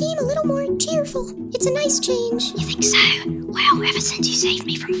 You seem a little more cheerful. It's a nice change. You think so? Well, ever since you saved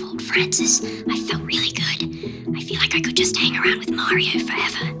me from Fort Francis, I felt really good. I feel like I could just hang around with Mario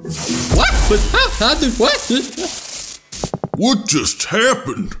forever. What? How did what? What just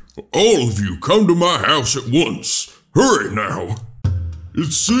happened? All of you come to my house at once. Hurry now.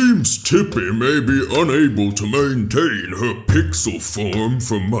 It seems Tippy may be unable to maintain her pixel form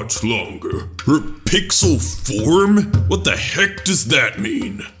for much longer. Her pixel form? What the heck does that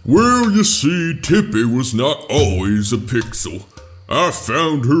mean? Well, you see, Tippy was not always a pixel. I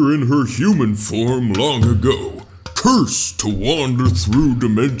found her in her human form long ago, cursed to wander through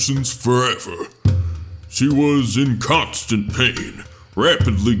dimensions forever. She was in constant pain,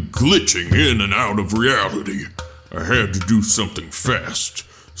 rapidly glitching in and out of reality. I had to do something fast,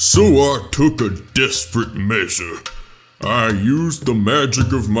 so I took a desperate measure. I used the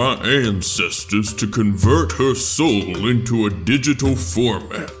magic of my ancestors to convert her soul into a digital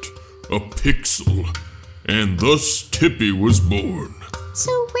format, a pixel, and thus Tippy was born.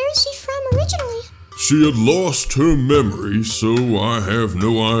 So where is she from originally? She had lost her memory, so I have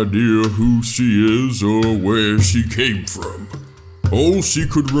no idea who she is or where she came from. All she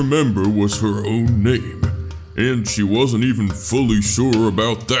could remember was her own name, and she wasn't even fully sure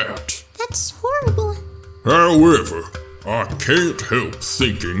about that. That's horrible. However, I can't help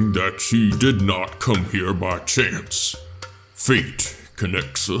thinking that she did not come here by chance. Fate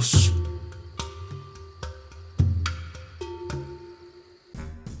connects us.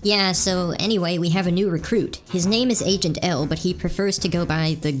 Yeah, so anyway, we have a new recruit. His name is Agent L, but he prefers to go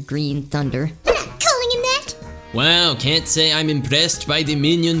by the Green Thunder. I'm not calling him that. Wow, can't say I'm impressed by the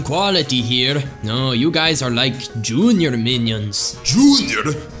minion quality here. No, you guys are like junior minions.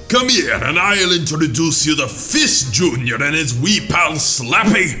 Junior? Come here and I'll introduce you to Fist Junior and his wee pal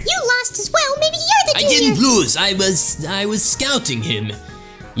Slappy. You lost as well. Maybe you're the junior. I didn't lose. I was scouting him.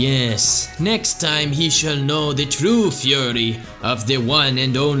 Yes, next time he shall know the true fury of the one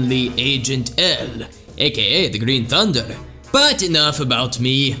and only Agent L, aka the Green Thunder. But enough about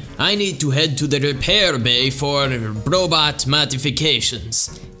me. I need to head to the repair bay for robot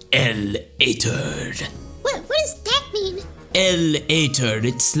modifications. L-ater. What does that mean? L-ater.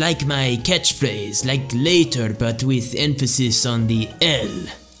 It's like my catchphrase, like later, but with emphasis on the L.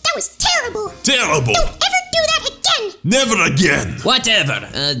 That was terrible. Terrible. Don't ever do that again. Never again. Whatever.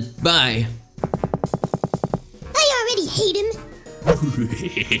 Bye. I already hate him.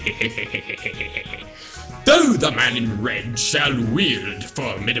 Though the man in red shall wield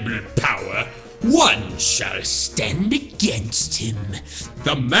formidable power, one shall stand against him.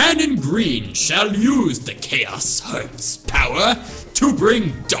 The man in green shall use the Chaos Heart's power to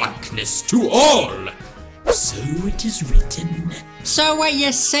bring darkness to all. So it is written. So what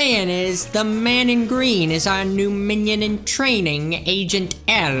you're saying is the man in green is our new minion in training, Agent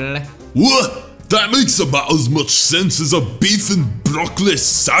L. What? That makes about as much sense as a beef and broccoli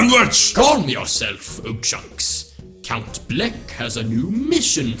sandwich! Calm yourself, Oakchunks. Count Bleck has a new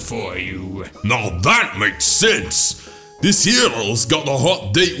mission for you. Now that makes sense! This hero's got a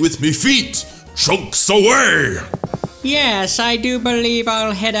hot date with me feet! Chunks away! Yes, I do believe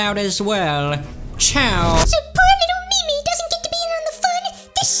I'll head out as well. Ciao. So poor little Mimi doesn't get to be in on the fun?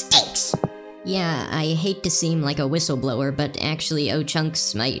 This stinks! Yeah, I hate to seem like a whistleblower, but actually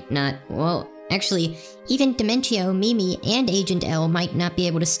Ochunks might not, well, actually, even Dementio, Mimi, and Agent L might not be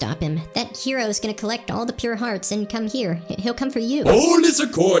able to stop him. That hero is gonna collect all the pure hearts and come here. He'll come for you. All is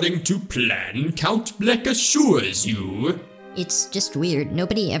according to plan, Count Bleck assures you. It's just weird.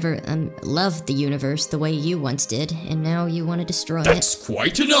 Nobody ever, loved the universe the way you once did, and now you want to destroy it. That's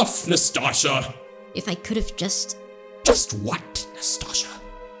quite enough, Nastasha. If I could have just... Just what, Nastasha?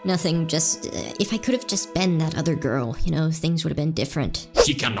 Nothing, just, if I could have just been that other girl, you know, things would have been different.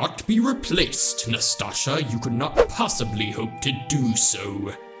 She cannot be replaced, Nastasha. You could not possibly hope to do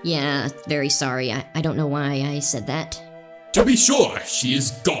so. Yeah, very sorry. I don't know why I said that. To be sure, she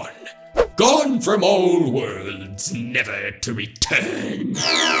is gone. Gone from all worlds, never to return.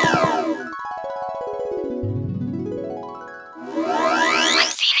 I'm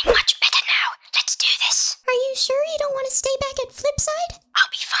feeling much better now. Let's do this. Are you sure you don't want to stay back at Flipside?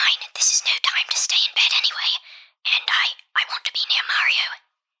 I'll be fine. This is no time to stay in bed anyway. And I want to be near Mario.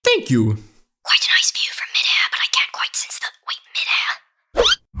 Thank you. Quite a nice view from midair, but I can't quite sense the... Wait, midair?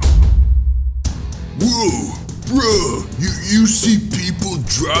 Whoa! Bruh, you see people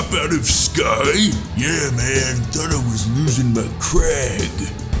drop out of sky? Yeah, man, thought I was losing my crag.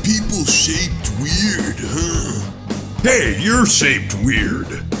 People shaped weird, huh? Hey, you're shaped weird.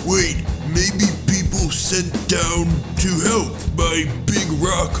 Wait, maybe people sent down to help by Big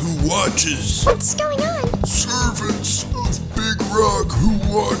Rock Who Watches. What's going on? Servants of Big Rock Who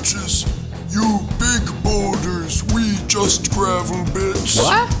Watches. You big boulders, we just gravel bits.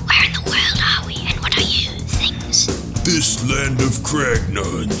 What? Where in the world are we, and what are you things? This land of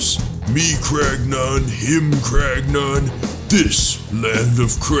Cragnons. Me Cragnon, him Cragnon. This land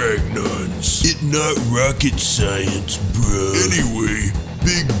of Cragnons. It not rocket science, bruh. Anyway,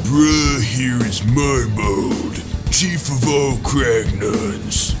 Big Bruh here is Marbode, chief of all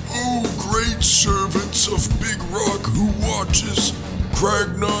Cragnons. Oh, great servants of Big Rock Who Watches.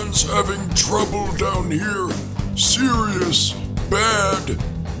 Cragnons having trouble down here. Serious, bad,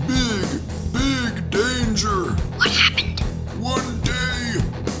 big danger. What happened? One day,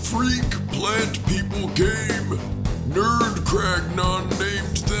 freak plant people came. Nerd Cragnon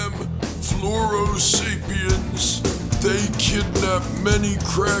named them Fluorosapiens. They kidnapped many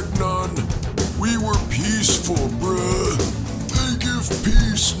Cragnon. We were peaceful, bruh. They give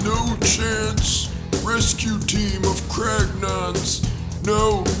peace no chance. Rescue team of Cragnons.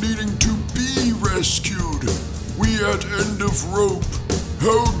 Now needing to be rescued. We at end of rope.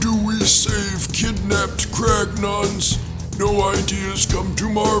 How do we save kidnapped Cragnons? No ideas come to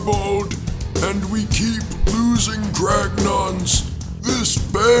Marbode, and we keep losing Cragnons. This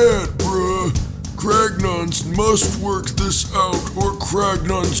bad, bruh. Cragnons must work this out, or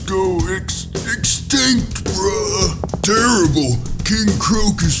Cragnons go extinct, bruh. Terrible. King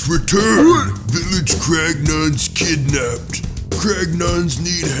Crocus returned. Village Cragnons kidnapped. Cragnons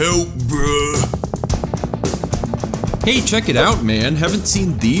need help, bruh. Hey, check it out, man. Haven't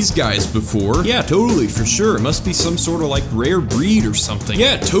seen these guys before. Yeah, totally, for sure. It must be some sort of like rare breed or something.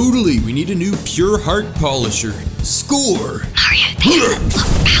 Yeah, totally. We need a new pure heart polisher. Score! Mario,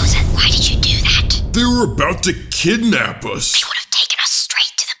 Bowser, why did you do that? They were about to kidnap us. They would have taken us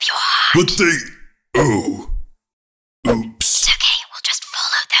straight to the pure heart. But they... Oh. Oops. It's okay, we'll just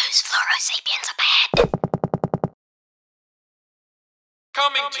follow those Fluorosapiens up ahead.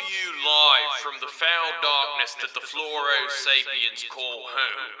 Coming to you live from the foul darkness that the Fluorosapiens call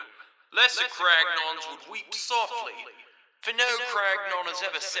home, lesser Cragnons would weep softly, for no Cragnon has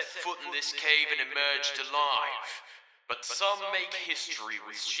ever set foot in this cave and emerged alive. But some make history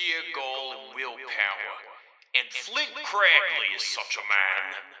with sheer gall and willpower, and Flint Cragley is such a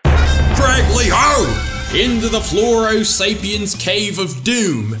man. Cragley ho! Into the Fluorosapiens Cave of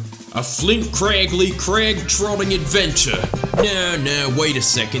Doom. A Flint Cragley crag-trotting adventure. No, wait a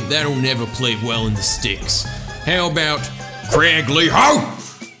second, that'll never play well in the sticks. How about Cragley ho!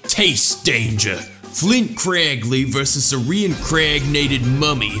 Taste danger. Flint Cragley versus a reincarnated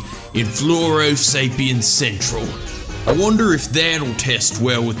mummy in Fluorosapiens Central. I wonder if that'll test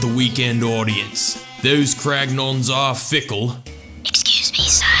well with the weekend audience. Those Cragnons are fickle. Excuse me,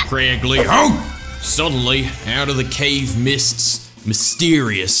 sir. Cragley ho! Suddenly, out of the cave mists,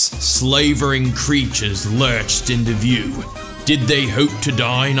 Mysterious, slavering creatures lurched into view. Did they hope to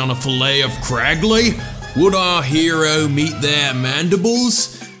dine on a fillet of Cragley? Would our hero meet their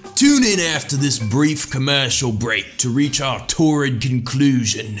mandibles? Tune in after this brief commercial break to reach our torrid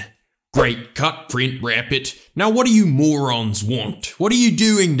conclusion. Great, cut, print, wrap it. Now what do you morons want? What are you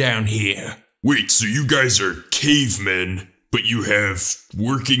doing down here? Wait, so you guys are cavemen, but you have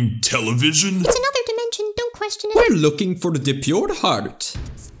working television? It's another dimension, don't question it. We're looking for the Pure Heart.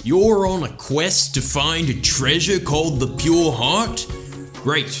 You're on a quest to find a treasure called the Pure Heart?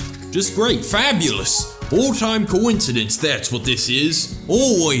 Great, just great, fabulous. All-time coincidence, that's what this is.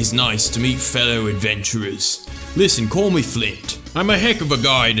 Always nice to meet fellow adventurers. Listen, call me Flint. I'm a heck of a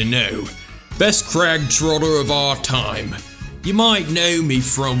guy to know. Best crag trotter of our time. You might know me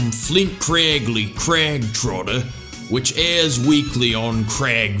from Flint Cragley Crag Trotter, which airs weekly on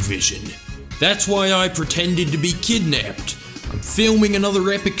Crag Vision. That's why I pretended to be kidnapped. I'm filming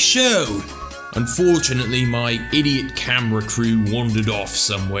another epic show. Unfortunately, my idiot camera crew wandered off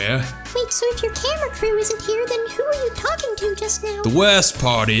somewhere. Wait, so if your camera crew isn't here, then who are you talking to just now? The worst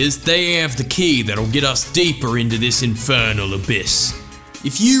part is, they have the key that'll get us deeper into this infernal abyss.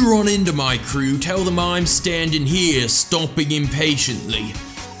 If you run into my crew, tell them I'm standing here, stomping impatiently.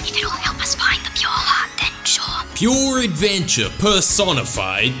 If it'll help us find the Pure Heart, then sure. Pure adventure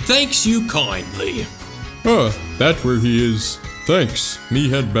personified, thanks you kindly. That where he is. Thanks, me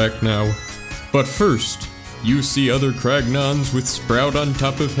head back now. But first, you see other Kragnons with Sprout on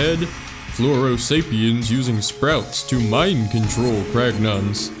top of head? Fluorosapiens using Sprouts to mind control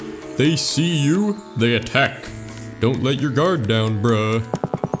Kragnons. They see you, they attack. Don't let your guard down, bruh.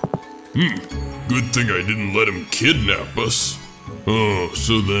 Good thing I didn't let him kidnap us. Oh,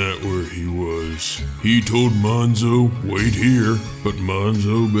 so that where he was. He told Monzo, wait here, but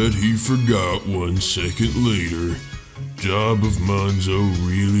Monzo bet he forgot 1 second later. Job of Monzo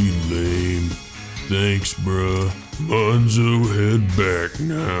really lame. Thanks, bruh. Monzo, head back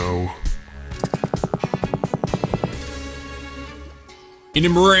now. In a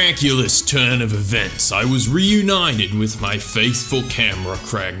miraculous turn of events, I was reunited with my faithful camera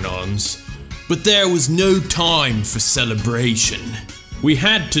Kragnons. But there was no time for celebration. We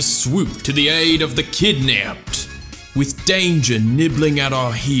had to swoop to the aid of the kidnapped. With danger nibbling at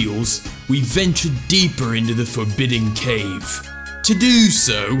our heels, we ventured deeper into the forbidden cave. To do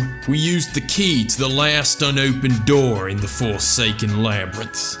so, we used the key to the last unopened door in the Forsaken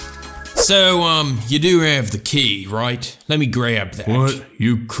Labyrinth. So, you do have the key, right? Let me grab that. What?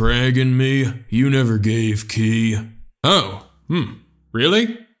 You cragging me? You never gave key. Oh,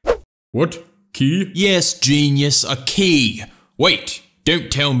 really? What? Key? Yes, genius, a key. Wait,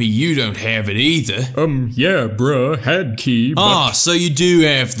 don't tell me you don't have it either. Yeah, bruh, had key, but... Ah, so you do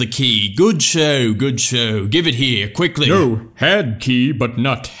have the key. Good show, good show. Give it here, quickly. No, had key, but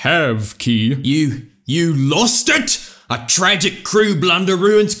not have key. You lost it? A tragic crew blunder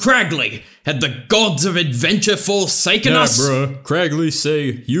ruins Cragley. Had the gods of adventure forsaken us? Bruh, Cragley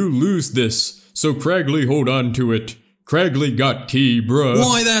say, you lose this, so Cragley hold on to it. Cragley got key, bruh.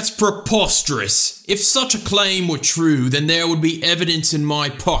 Why, that's preposterous. If such a claim were true, then there would be evidence in my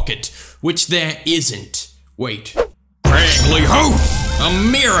pocket, which there isn't. Wait. Cragley, ho!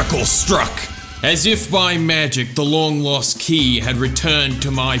 A miracle struck! As if by magic, the long-lost key had returned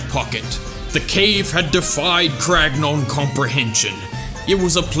to my pocket. The cave had defied Kragnon comprehension. It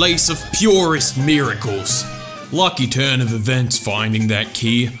was a place of purest miracles. Lucky turn of events finding that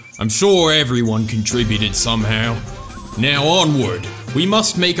key. I'm sure everyone contributed somehow. Now onward, we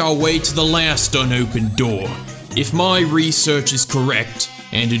must make our way to the last unopened door. If my research is correct,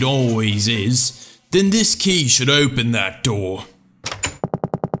 and it always is, then this key should open that door.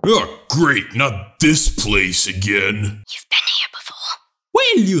 Oh, great, not this place again. You've been here before.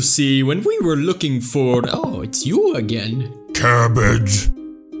 Well, you see, when we were looking for... Oh, it's you again. Cabbage.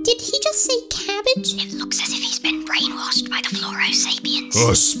 Did he just say cabbage? It looks as if he's been brainwashed by the Fluorosapiens.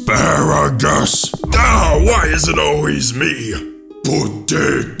 Asparagus. Ah, why is it always me?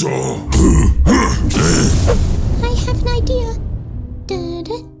 Potato. I have an idea.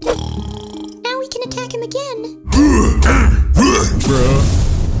 Now we can attack him again.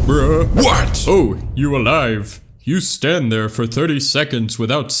 Bruh. What? Oh, you alive. You stand there for 30 seconds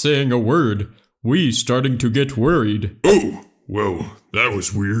without saying a word. We starting to get worried. Oh, well, that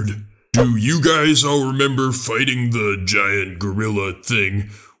was weird. Do you guys all remember fighting the giant gorilla thing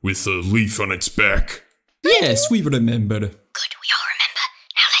with a leaf on its back? Yes, we remember.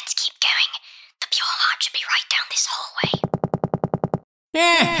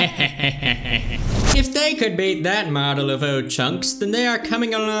 If they could beat that model of O-Chunks, then they are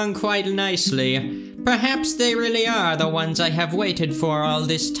coming along quite nicely. Perhaps they really are the ones I have waited for all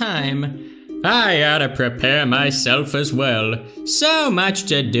this time. I ought to prepare myself as well. So much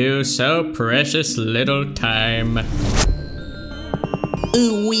to do, so precious little time.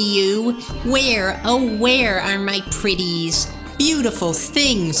 Ooh wee oo, where, oh where are my pretties? Beautiful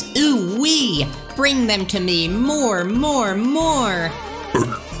things, ooh wee, bring them to me, more, more, more.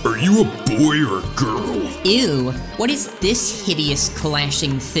 Are you a boy or a girl? Ew, what is this hideous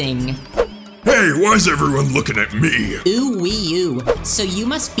clashing thing? Hey, why's everyone looking at me? Ooh wee oo, so you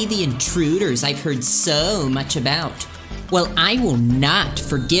must be the intruders I've heard so much about. Well, I will not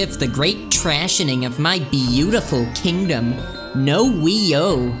forgive the great trashing of my beautiful kingdom. No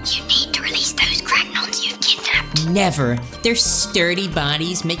wee-o. You need to release those Cragnons you've kidnapped. Never. Their sturdy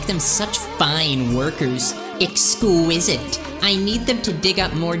bodies make them such fine workers. Exquisite. I need them to dig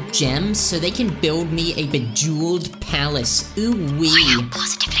up more gems so they can build me a bejeweled palace. Ooh-wee. I am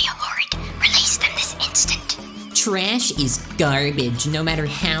positively horrid. Release them this instant. Trash is garbage, no matter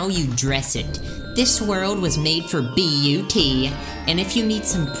how you dress it. This world was made for B-U-T, and if you need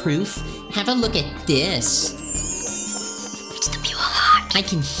some proof, have a look at this. It's the pure heart. I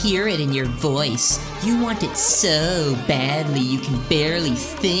can hear it in your voice. You want it so badly you can barely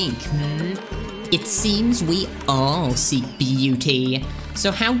think, It seems we all seek beauty. So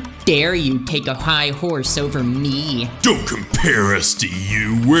how dare you take a high horse over me? Don't compare us to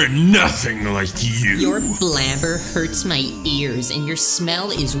you. We're nothing like you. Your blabber hurts my ears and your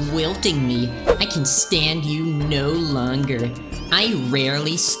smell is wilting me. I can stand you no longer. I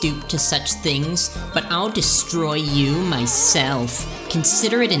rarely stoop to such things, but I'll destroy you myself.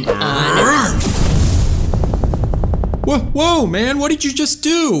 Consider it an honor. Whoa, man, what did you just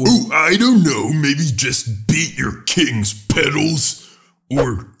do? Oh, I don't know. Maybe just beat your king's petals.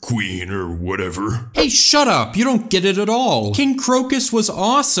 Or queen, or whatever. Hey, shut up. You don't get it at all. King Crocus was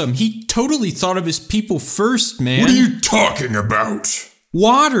awesome. He totally thought of his people first, man. What are you talking about?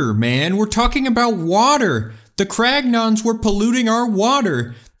 Water, man. We're talking about water. The Cragnons were polluting our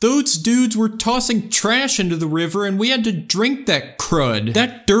water. Those dudes were tossing trash into the river and we had to drink that crud.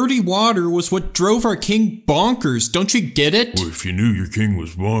 That dirty water was what drove our king bonkers. Don't you get it? Well, if you knew your king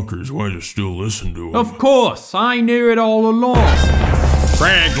was bonkers, why'd you still listen to him? Of course. I knew it all along.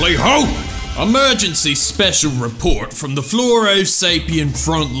 Frankly, ho! Emergency special report from the Floro-Sapien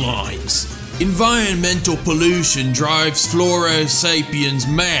front lines. Environmental pollution drives Floro-Sapiens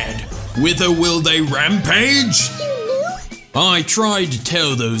mad. Whither will they rampage? I tried to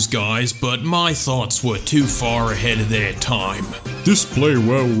tell those guys, but my thoughts were too far ahead of their time. This play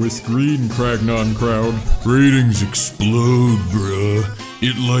well with green, Cragnon crowd. Ratings explode, bruh.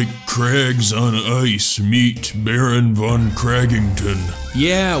 It like Crags on ice meet Baron von Craggington.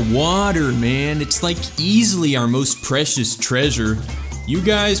 Yeah, water, man. It's like easily our most precious treasure. You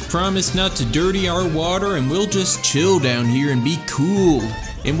guys promise not to dirty our water and we'll just chill down here and be cool.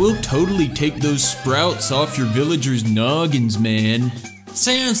 And we'll totally take those sprouts off your villagers' noggins, man.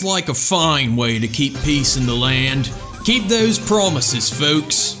 Sounds like a fine way to keep peace in the land. Keep those promises,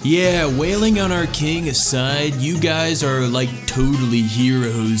 folks. Yeah, wailing on our king aside, you guys are like totally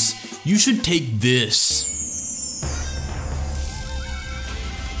heroes. You should take this.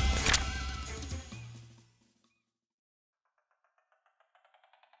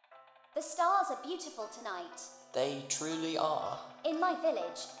 The stars are beautiful tonight. They truly are. In my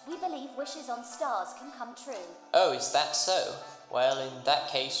village, we believe wishes on stars can come true. Oh, is that so? Well, in that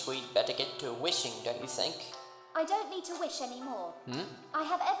case, we'd better get to wishing, don't you think? I don't need to wish anymore. I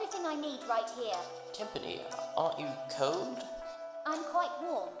have everything I need right here. Timpani, aren't you cold? I'm quite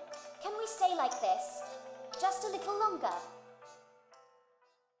warm. Can we stay like this? Just a little longer.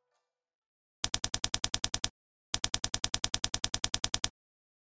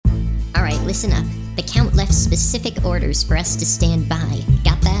 Alright, listen up. The Count left specific orders for us to stand by.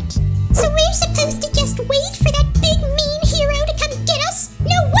 Got that? So we're supposed to just wait for that big mean hero to come get us?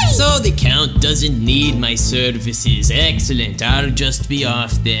 No way! So the Count doesn't need my services. Excellent, I'll just be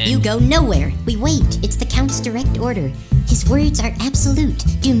off then. You go nowhere. We wait. It's the Count's direct order. His words are absolute.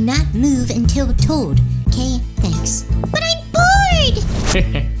 Do not move until told. Okay, thanks. But I'm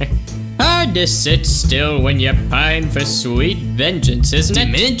bored! Hard to sit still when you pine for sweet vengeance, isn't it?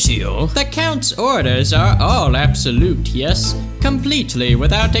 Dementio? The Count's orders are all absolute, yes? Completely,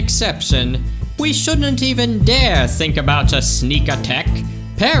 without exception. We shouldn't even dare think about a sneak attack.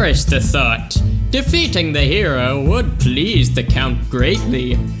 Perish the thought. Defeating the hero would please the Count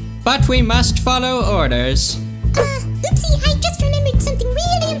greatly. But we must follow orders. Oopsie, I just remembered something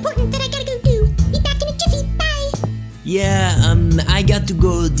really important that I gotta go do. Be back in a jiffy, bye. Yeah, I got to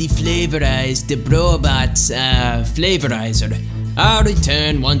go deflavorize the Brobot's flavorizer. I'll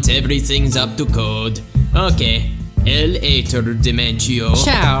return once everything's up to code. Okay, El Ater Dementio.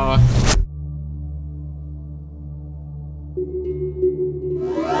 Ciao.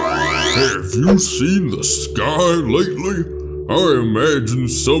 Have you seen the sky lately? I imagine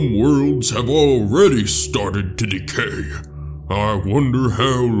some worlds have already started to decay. I wonder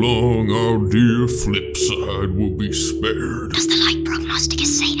how long our dear Flipside will be spared. Does the light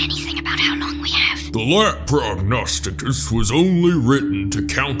prognosticus say anything about how long we have? The light prognosticus was only written to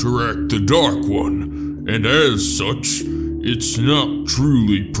counteract the dark one, and as such, it's not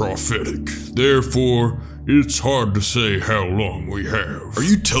truly prophetic. Therefore, it's hard to say how long we have. Are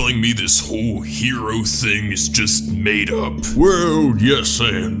you telling me this whole hero thing is just made up? Well, yes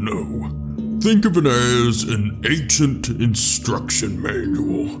and no. Think of it as an ancient instruction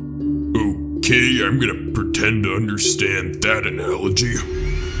manual. Okay, I'm gonna pretend to understand that analogy.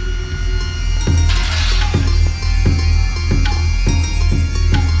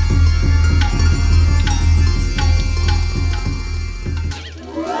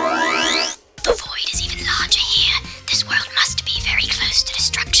 The void is even larger here. This world must be very close to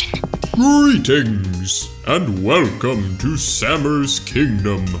destruction. Greetings, and welcome to Sammer's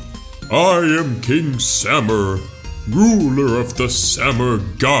Kingdom. I am King Sammer, ruler of the Sammer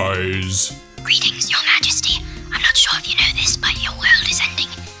Guys. Greetings, Your Majesty. I'm not sure if you know this, but your world is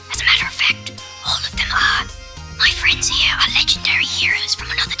ending. As a matter of fact, all of them are. My friends here are legendary heroes from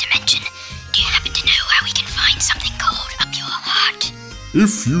another dimension. Do you happen to know how we can find something called a pure heart?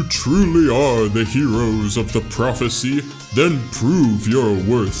 If you truly are the heroes of the prophecy, then prove your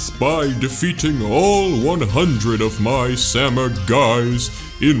worth by defeating all 100 of my Sammer Guys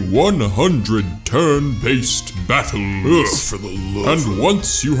in 100 turn-based battles. For the love. And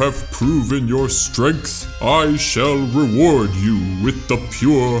once you have proven your strength, I shall reward you with the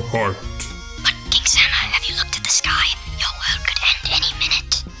pure heart. But, King Sammer, have you looked at the sky? Your world could end any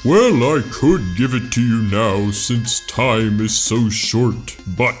minute. Well, I could give it to you now since time is so short,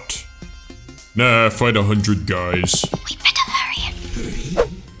 but... Nah, fight 100 guys. We better hurry.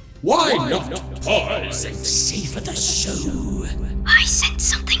 Why not pause and savor the show? I sense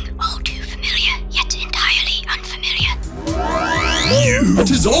something all too familiar, yet entirely unfamiliar. It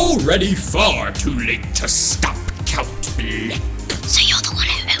is already far too late to stop Count Bleck. So you're the one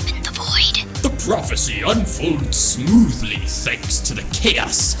who opened the void? The prophecy unfolds smoothly thanks to the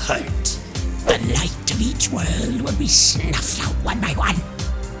Chaos Heart. The light of each world will be snuffed out one by one.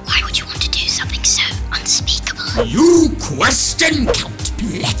 Why would you want to do something so unspeakable? You question Count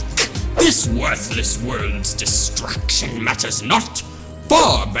Bleck. This worthless world's destruction matters not.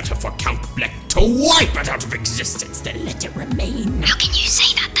 Far better for Count Bleck to wipe it out of existence than let it remain. How can you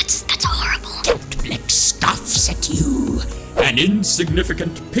say that? That's horrible. Count Bleck scoffs at you. An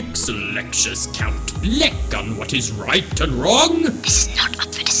insignificant pixel lectures Count Bleck on what is right and wrong. This is not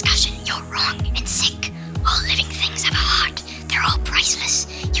up for discussion. You're wrong and sick. All living things have a heart. They're all priceless.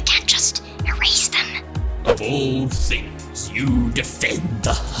 You can't just erase them. Of all things, you defend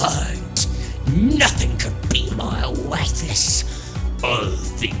the heart. Nothing could be more worthless. All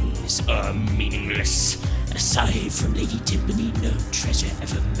things are meaningless. Aside from Lady Timpany, no treasure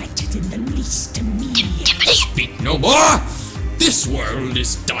ever mattered in the least to me. Timpany! Speak no more! This world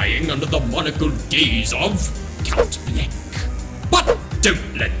is dying under the monocled gaze of Count Bleck. But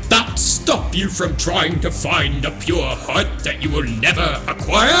don't let that stop you from trying to find a pure heart that you will never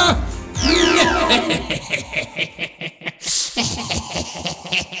acquire.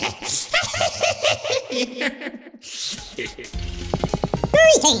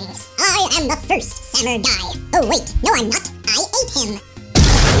 Greetings! I am the first Sammer Guy. Oh wait, no I'm not. I ate him.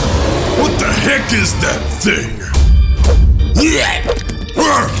 What the heck is that thing?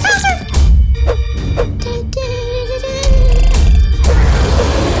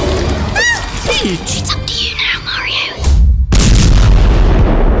 It's up to you now, Mario.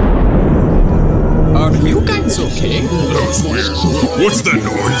 Are you guys okay? That was weird. What's that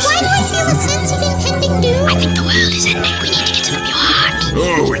noise? Why do I feel a sense of impending doom? I think the world is ending. We need to get to the pure heart.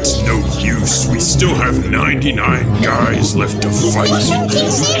 Oh, it's no use. We still have 99 guys left to fight. I'm sure King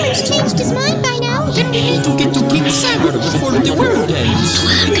Sammer's changed his mind by now. Then we need to get to King Sammer before the world ends. The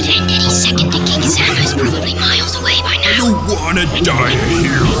world could end any second, and King Sammer's probably miles away by I now. don't wanna die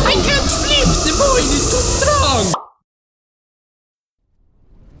here. I can't flip! The void is too strong!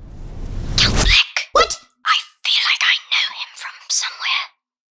 Count Bleck. What? I feel like I know him from somewhere.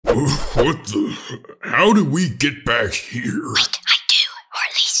 What the? How did we get back here? Wait, I do. Or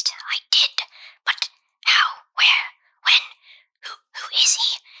at least I did. But how? Where? When? Who is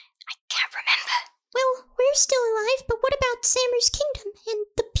he? I can't remember. Well, we're still alive, but what about Sammer's kingdom and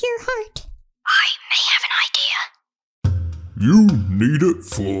the pure heart? I may have an idea. You need it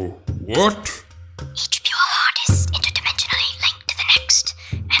for what? Each pure heart is interdimensionally linked to the next,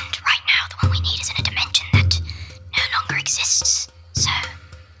 and right now the one we need is in a dimension that no longer exists, so...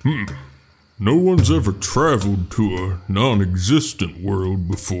 No one's ever traveled to a non-existent world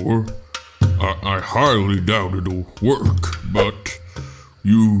before. I highly doubt it'll work, but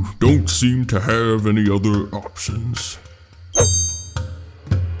you don't seem to have any other options.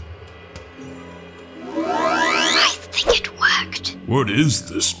 I think it worked. What is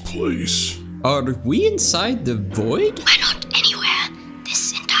this place? Are we inside the void? We're not anywhere.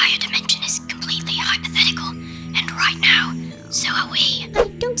 This entire dimension is completely hypothetical, and right now, so are we. I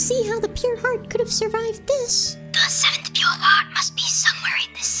don't see how the pure heart could have survived this. The seventh pure heart must be somewhere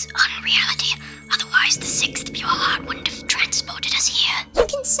in this unreality, otherwise the sixth pure heart wouldn't have transported us here. You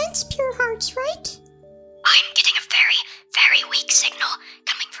can sense pure hearts, right? I'm getting a very, very weak signal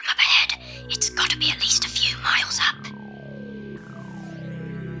coming from up ahead. It's gotta be at least a few miles up.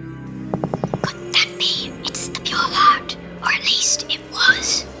 Could that be? It's the pure heart, or at least it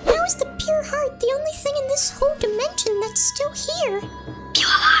was. How is the pure heart the only thing in this whole dimension that's still here? Pure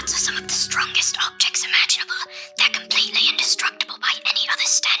hearts are some of the strongest objects imaginable. They're completely indestructible by any other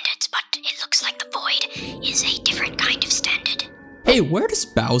standards, but it looks like the void is a different kind of standard. Hey, where's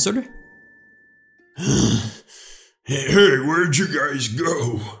Bowser? Hey, where'd you guys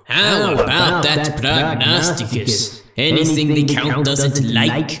go? How about that prognosticus? Anything the Count doesn't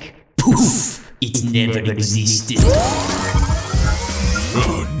like, poof, it never existed.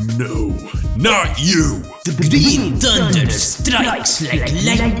 Oh no, not you! The green thunder strikes like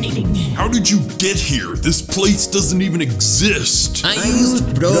lightning. How did you get here? This place doesn't even exist! I used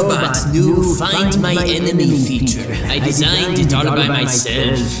Brobot's new Find My Enemy feature. I designed it all by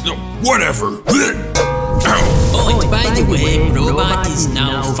myself. No, whatever! Ow! Oh, and by the way, Brobot is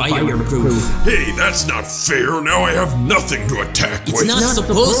now fireproof. Hey, that's not fair! Now I have nothing to attack with! It's not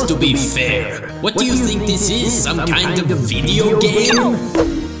supposed to be fair. What do you think this is? Some kind of video game?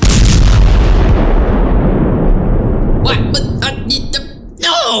 What? But,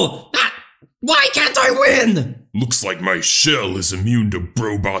 no! Why can't I win? Looks like my shell is immune to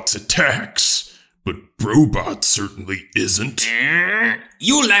Brobot's attacks. But Brobot certainly isn't.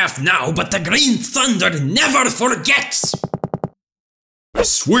 You laugh now, but the Green Thunder never forgets! I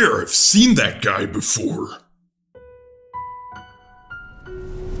swear I've seen that guy before.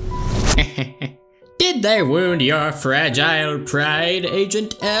 Did they wound your fragile pride,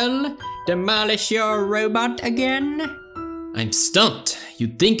 Agent L? Demolish your robot again? I'm stumped.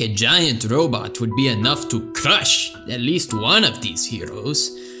 You'd think a giant robot would be enough to crush at least one of these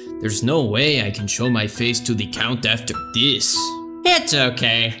heroes. There's no way I can show my face to the Count after this. It's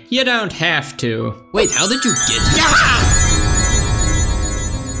okay. You don't have to. Wait, how did you get here?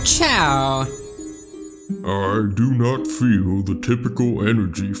 Ciao. I do not feel the typical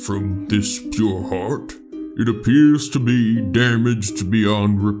energy from this pure heart. It appears to be damaged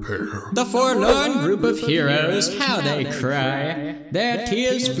beyond repair. The forlorn group of heroes, how they cry. Their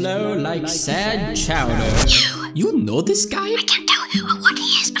tears flow like sad chowder. You know this guy? I can't tell who or what he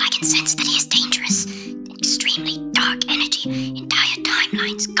is, but I can sense that he is dangerous. Extremely dark energy. Entire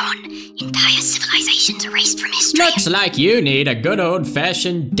timelines gone. Entire civilizations erased from history. Looks like you need a good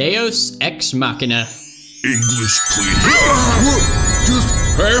old-fashioned Deus Ex Machina. English, please. What just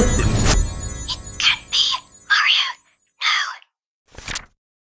happened? It can't be. Mario,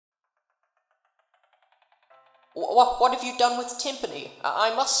 no. What have you done with Timpani?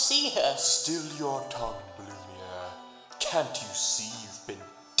 I must see her. Still your tongue, Blumiere. Can't you see you've been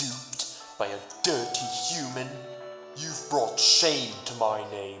duped by a dirty human? You've brought shame to my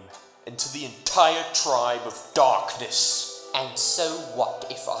name and to the entire tribe of darkness. And so what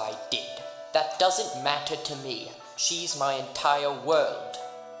if I did? That doesn't matter to me. She's my entire world.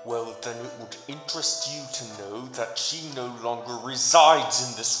 Well, then it would interest you to know that she no longer resides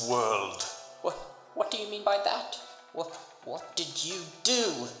in this world. What do you mean by that? What did you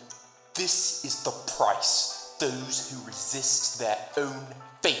do? This is the price. Those who resist their own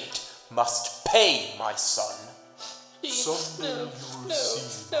fate must pay, my son. Someday you will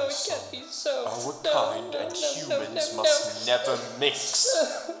see, my son. It can't be so. Our kind and humans must never mix.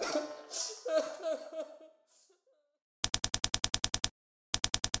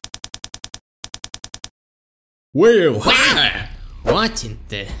 Well, what in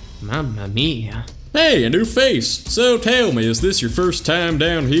the... Mamma mia. Hey, a new face! So tell me, is this your first time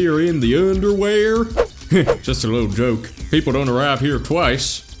down here in the underwear? Just a little joke. People don't arrive here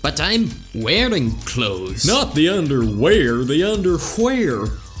twice. But I'm wearing clothes. Not the underwear, the underwear.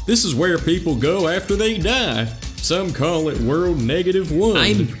 This is where people go after they die. Some call it World -1.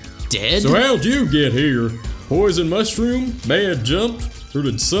 I'm dead? So how'd you get here? Poison mushroom? Bad jump? Or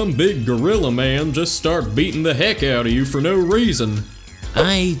did some big gorilla man just start beating the heck out of you for no reason?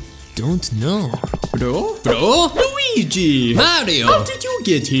 I don't know. Bro? Luigi! Mario! How did you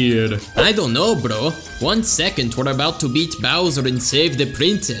get here? I don't know, bro. 1 second we're about to beat Bowser and save the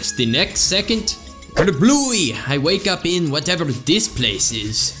princess. The next second, kerblooey! I wake up in whatever this place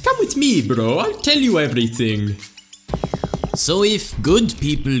is. Come with me, bro. I'll tell you everything. So if good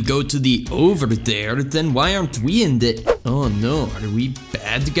people go to the over there, then why aren't we in the... Oh no, are we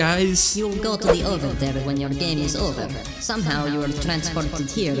bad guys? You'll go to the over there when your game is over. Somehow you are transported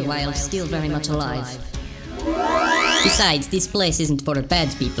here while still very much alive. Besides, this place isn't for bad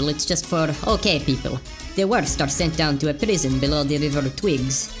people, it's just for okay people. The worst are sent down to a prison below the River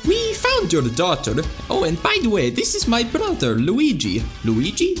Twigs. We found your daughter. Oh, and by the way, this is my brother, Luigi.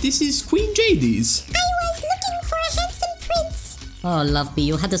 Luigi, this is Queen Jadis. I was looking for a handsome prince. Oh, Loveby,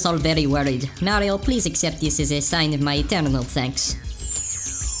 you had us all very worried. Mario, please accept this as a sign of my eternal thanks.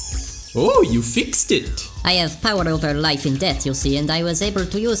 Oh, you fixed it. I have power over life and death, you see, and I was able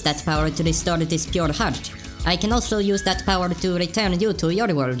to use that power to restore this pure heart. I can also use that power to return you to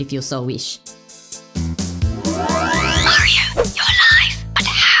your world if you so wish. Mario, you're alive, but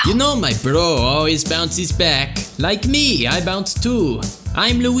how? You know my bro always bounces back. Like me, I bounce too.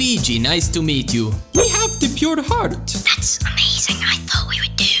 I'm Luigi, nice to meet you. We have the pure heart. That's amazing, I thought we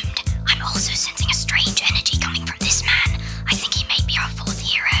were doomed. I'm also sensing a strange energy coming from this man. I think he may be our fourth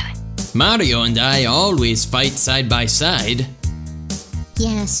hero. Mario and I always fight side by side.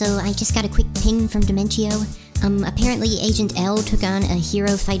 Yeah, so I just got a quick ping from Dementio. Apparently Agent L took on a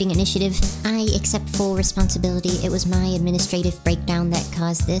hero fighting initiative. I accept full responsibility. It was my administrative breakdown that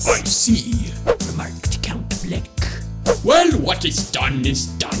caused this. I see, remarked Count Bleck. Well, what is done is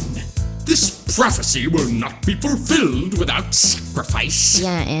done. This prophecy will not be fulfilled without sacrifice.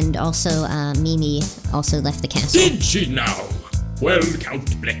 Yeah, and also, Mimi also left the castle. Did she now? Well,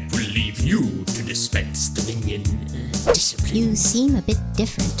 Count Bleck will leave you to dispense the minion discipline. You seem a bit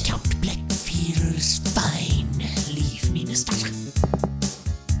different. Count Bleck feels fine. Leave me, Mr.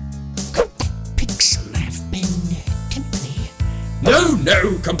 Could that pixel have been temporary?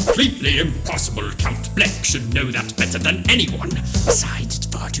 No, completely impossible. Count Bleck should know that better than anyone. Besides, it's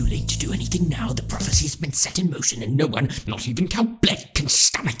far too late to do anything now. The prophecy's been set in motion and no one, not even Count Bleck, can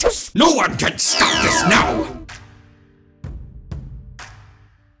stop it. No one can stop this now!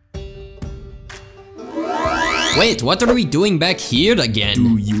 Wait, what are we doing back here again?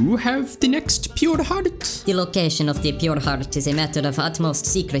 Do you have the next pure heart? The location of the pure heart is a matter of utmost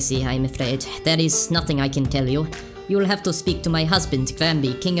secrecy, I'm afraid. There is nothing I can tell you. You'll have to speak to my husband,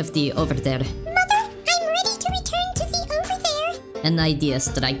 Granby, king of the over there. Mother, I'm ready to return to the over there. An idea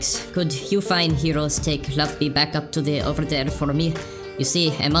strikes. Could you fine heroes take Loveby back up to the over there for me? You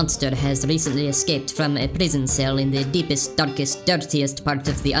see, a monster has recently escaped from a prison cell in the deepest, darkest, dirtiest part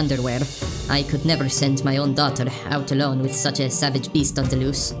of the underwear. I could never send my own daughter out alone with such a savage beast on the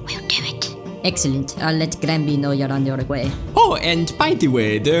loose. We'll do it. Excellent. I'll let Granby know you're on your way. Oh, and by the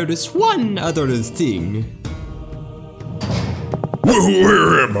way, there is one other thing.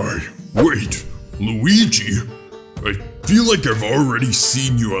 Where am I? Wait, Luigi? I feel like I've already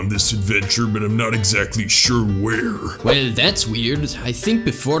seen you on this adventure, but I'm not exactly sure where. Well, that's weird. I think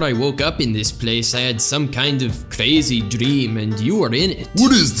before I woke up in this place, I had some kind of crazy dream and you were in it.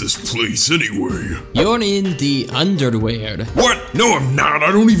 What is this place anyway? You're in the underwear. What? No, I'm not.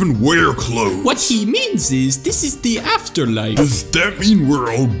 I don't even wear clothes. What he means is, this is the afterlife. Does that mean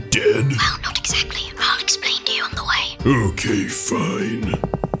we're all dead? Well, not exactly. I'll explain to you on the way. Okay, fine.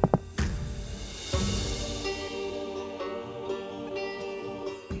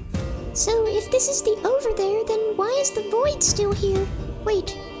 So if this is the over there, then why is the void still here?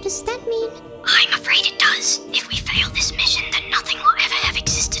 Wait, does that mean... I'm afraid it does. If we fail this mission, then nothing will ever have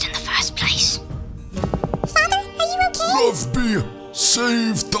existed in the first place. Father, are you okay? Loveby,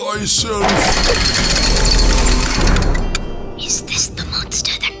 save thyself. Is this the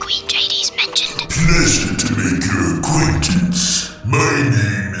monster that Queen Jadis mentioned? Pleasure to make your acquaintance. My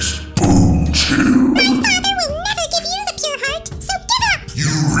name is Bone Chill. My father will never give you the pure heart, so give up!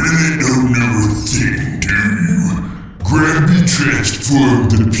 You really don't know a thing, do you? Granby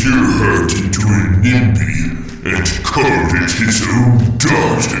transformed the pure heart into a NIMBY and called it his own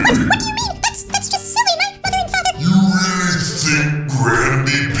daughter. What do you mean? That's just silly, my mother and father... You really think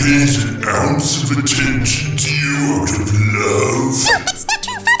Granby pays an ounce of attention to you out of love? No, that's not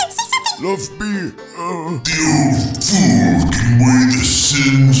true, father! Say something! Loveby, the old fool can weigh the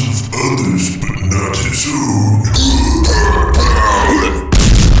sins of others but not his own.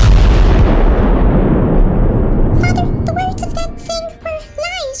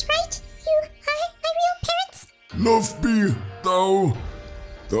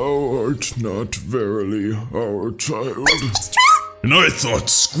 Thou art not verily our child. And I thought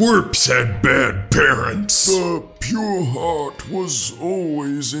Squirps had bad parents. The pure heart was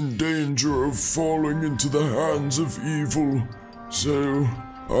always in danger of falling into the hands of evil, so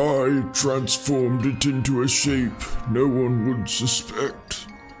I transformed it into a shape no one would suspect.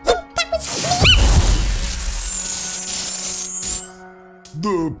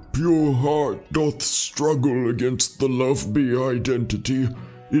 The pure heart doth struggle against the love-be identity.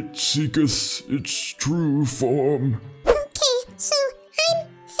 It seeketh its true form. Okay, so I'm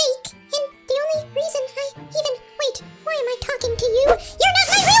fake, and the only reason I even... Wait, why am I talking to you? You're not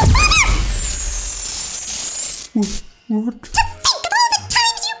my real father! What? To think of all the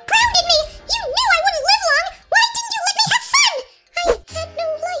times you grounded me! You knew I wouldn't live long! Why didn't you let me have fun? I had no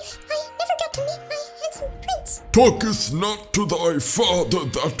life. I never got to meet my handsome prince. Talketh not to thy father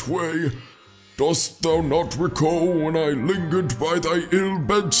that way. Dost thou not recall when I lingered by thy ill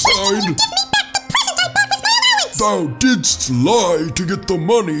bedside? Why didn't you give me back the present I bought with my allowance? Thou didst lie to get the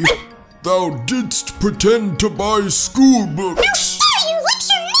money. Thou didst pretend to buy school books. How dare you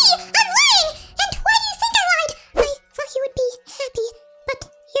lecture me on lying? And why do you think I lied? I thought you would be happy, but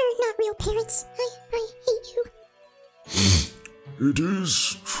you're not real parents. I hate you. It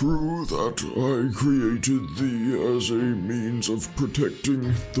is true that I created thee as a means of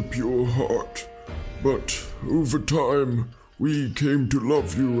protecting the pure heart, but over time we came to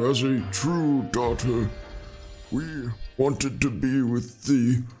love you as a true daughter. We wanted to be with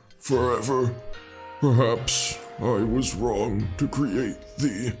thee forever. Perhaps I was wrong to create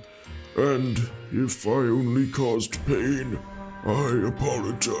thee, and if I only caused pain, I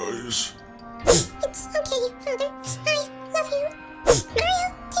apologize. It's okay, Father. I love you. Mario,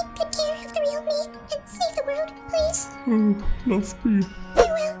 take good care of the real me and save the world, please. Oh, love me.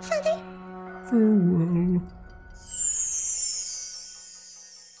 Farewell, Father. Farewell.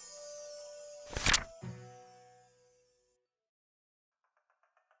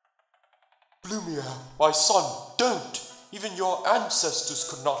 Blumia, my son, don't! Even your ancestors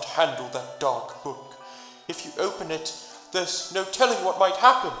could not handle that dark book. If you open it, there's no telling what might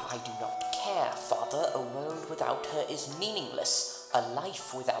happen. I do not care, Father. A world without her is meaningless. A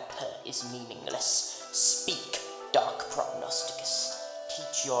life without her is meaningless. Speak, Dark Prognosticus.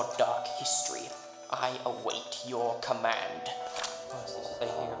 Teach your dark history. I await your command.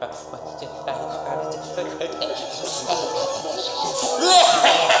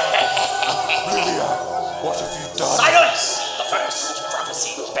 Lilia, what have you done? Silence! The first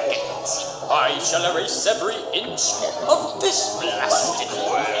prophecy beckons. I shall erase every inch of this blasted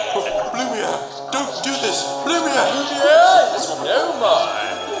world. Blumia, don't do this! Blumia! Yes, no more.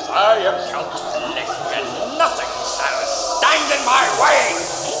 I am Count Blick, and nothing shall stand in my way!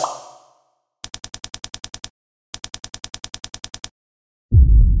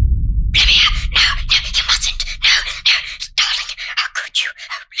 Lumia, no, you mustn't. No, darling, how could you?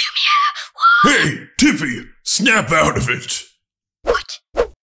 Oh, Lumia, what? Hey, Tiffy, snap out of it! What?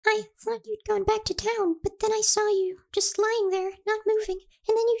 I thought you'd gone back to town, but then I saw you just lying there, not moving,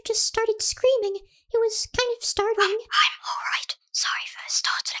 and then you just started screaming. It was kind of startling. I'm alright. Sorry for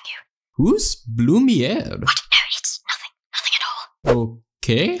startling you. Who's Blumiere? What? No, it's nothing at all.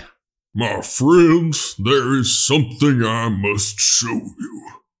 Okay. My friends, there is something I must show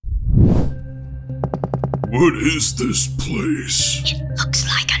you. What is this place? It looks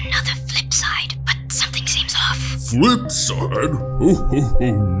like another flip side, but something seems off. Flip side? Oh,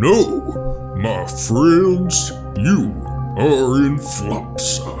 no. My friends, you are in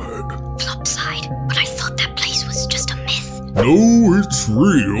Flopside. Flopside? But I thought that place was just a myth. No, it's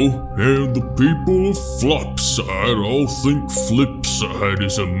real, and the people of Flopside all think Flipside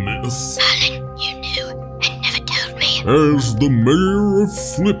is a myth. Merlin, you knew and never told me. As the mayor of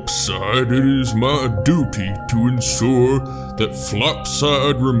Flipside, it is my duty to ensure that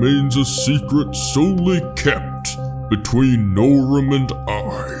Flopside remains a secret solely kept between Norum and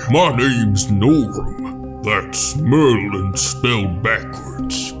I. My name's Norum. That's Merlin spelled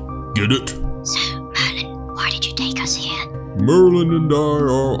backwards. Get it? So, Merlin, why did you take us here? Merlin and I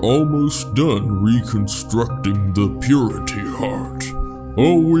are almost done reconstructing the Purity Heart.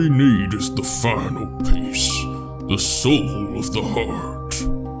 All we need is the final piece, the soul of the heart.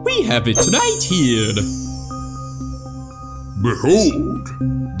 We have it right here. Behold,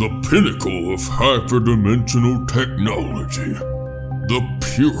 the pinnacle of hyperdimensional technology, the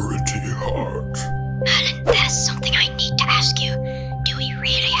Purity Heart. Merlin, there's something I need to ask you. Do we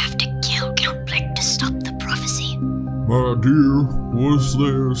really have to kill Count Blick to stop the prophecy? My dear, was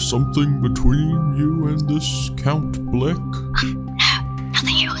there something between you and this Count Blick? No,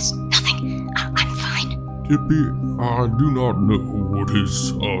 nothing else. Nothing. I'm fine. Ippy, I do not know what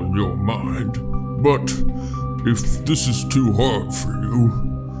is on your mind, but if this is too hard for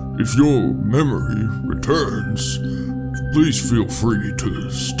you, if your memory returns, please feel free to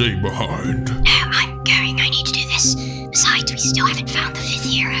stay behind. No, I'm going. I need to do this. Besides, we still haven't found the 5th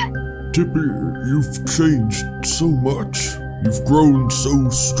hero. Tippy, you've changed so much. You've grown so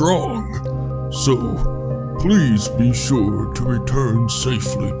strong. So, please be sure to return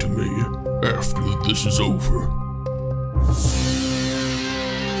safely to me after this is over.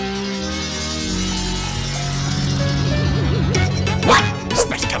 What?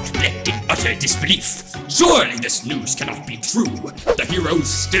 Spelt Count Blick in utter disbelief. Surely this news cannot be true. The heroes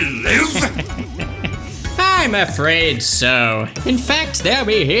still live? I'm afraid so. In fact, they'll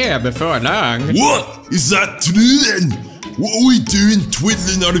be here before long. What? Is that true then? What are we doing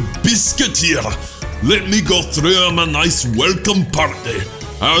twiddling our biscuit here? Let me go throw them a nice welcome party.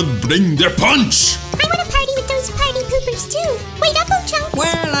 I'll bring their punch. I want to party with those party poopers too. Wait up, Ochunks.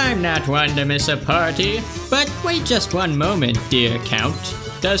 Well, I'm not one to miss a party. But wait just one moment, dear Count.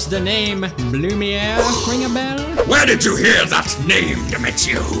 Does the name Blumiere ring a bell? Where did you hear that name,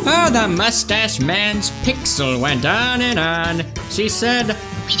 Demetrio? Oh, the mustache man's pixel went on and on. She said,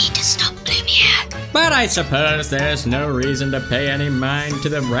 "We need to stop Blumiere." But I suppose there's no reason to pay any mind to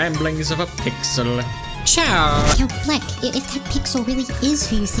the ramblings of a pixel. Ciao! Yo, Bleck, if that pixel really is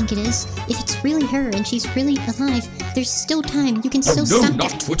who you think it is, if it's really her and she's really alive, there's still time. You can still No, stop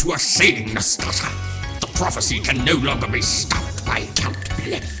not what you are saying, Nastasa. The prophecy can no longer be stopped by Count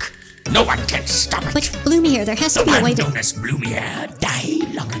Blick. No one can stop it. But Blumiere, there has to be a way The to... man known as Blumiere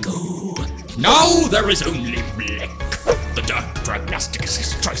died long ago. Now there is only Blick. The dark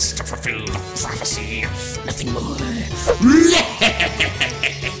prognosticus' choice to fulfill the prophecy. Nothing more.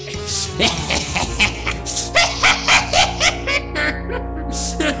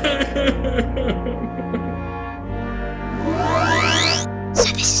 So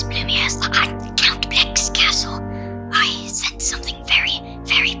this is Blumiere's Count Blick's castle. I sense something very,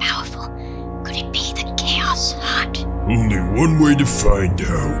 very powerful. Could it be the Chaos Heart? Only one way to find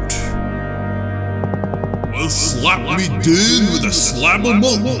out. Well, slap me down with a slab of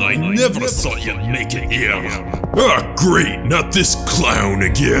molten. I never thought you'd make it here. Ah, great, not this clown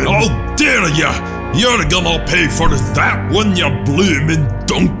again. How dare ya! You're gonna pay for that one, you bloomin'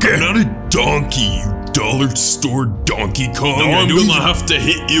 donkey. Not a donkey, you dollar store Donkey Kong. Now I'm gonna have to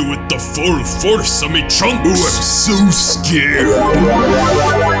hit you with the full force of me chunks. Oh, I'm so scared.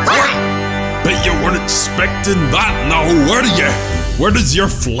 Bet you weren't expecting that now, were you? Where does your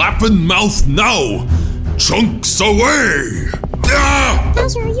flapping mouth now? Chunks away! Ah!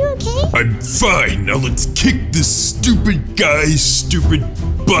 Bowser, are you okay? I'm fine. Now let's kick this stupid guy's stupid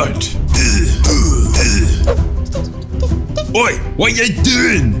butt. Oi, what you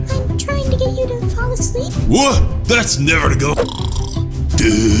doing? I'm trying to get you to fall asleep. What? That's never gonna...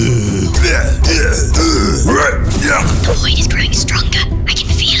 The void is growing stronger. I can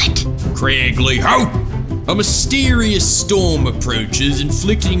feel it. Craigley, how? A mysterious storm approaches,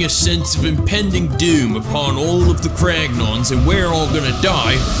 inflicting a sense of impending doom upon all of the Cragnons, and we're all gonna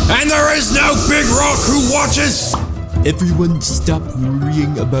die. And there is no Big Rock who watches! Everyone stop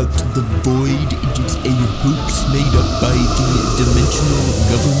worrying about the void. It is a hoax made up by the dimensional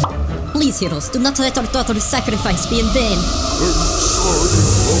government. Please, heroes, do not let our daughter's sacrifice be in vain. I'm sorry,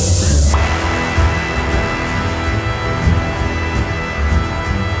 Bumpy.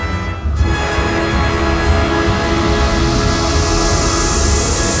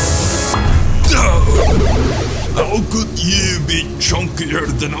 How could you be chunkier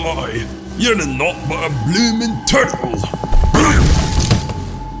than I? You're not but a bloomin' turtle.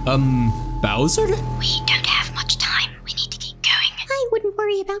 Bowser? We don't have much time. We need to keep going. I wouldn't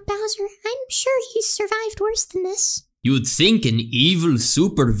worry about Bowser. I'm sure he's survived worse than this. You'd think an evil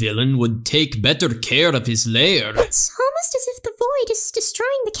supervillain would take better care of his lair. It's almost as if the void is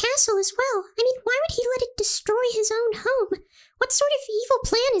destroying the castle as well. I mean, why would he let it destroy his own home? What sort of evil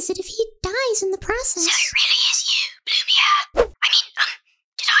plan is it if he dies in the process? So it really is you, Blumiere. I mean,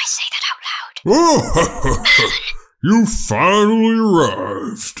 did I say that out loud? Oh, you finally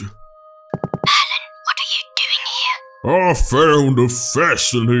arrived. Merlin, what are you doing here? I found a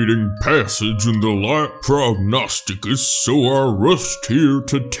fascinating passage in the Light Prognosticus, so I rushed here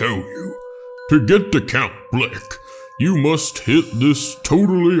to tell you. To get to Count Blick, you must hit this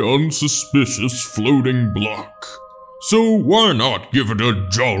totally unsuspicious floating block. So why not give it a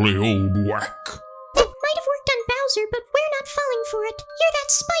jolly old whack? That might have worked on Bowser, but we're not falling for it. You're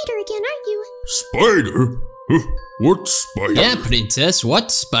that spider again, aren't you? Spider? Huh, what spider? Yeah, Princess, what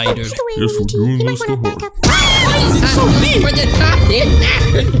spider? By the way, Yes, we're Luigi, doing you might this want to the back up. Why is it so big?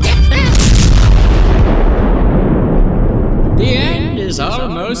 The end is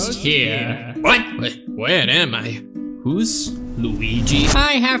almost here. What? Where am I? Who's Luigi?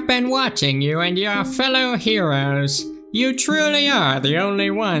 I have been watching you and your fellow heroes. You truly are the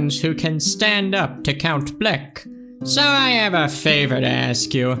only ones who can stand up to Count Bleck. So I have a favor to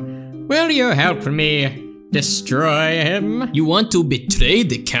ask you. Will you help me destroy him? You want to betray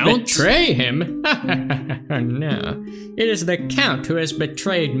the Count? Betray him? No. It is the Count who has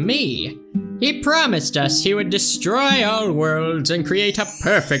betrayed me. He promised us he would destroy all worlds and create a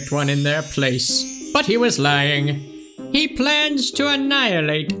perfect one in their place. But he was lying. He plans to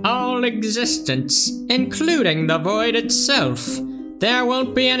annihilate all existence, including the void itself. There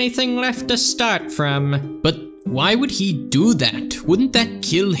won't be anything left to start from. But why would he do that? Wouldn't that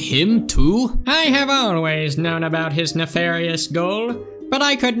kill him too? I have always known about his nefarious goal, but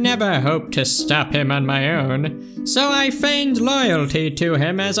I could never hope to stop him on my own. So I feigned loyalty to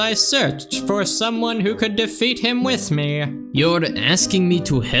him as I searched for someone who could defeat him with me. You're asking me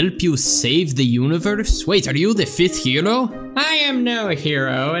to help you save the universe? Wait, are you the 5th hero? I am no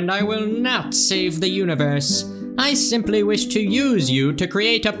hero, and I will not save the universe. I simply wish to use you to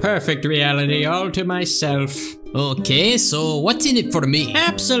create a perfect reality all to myself. Okay, so what's in it for me?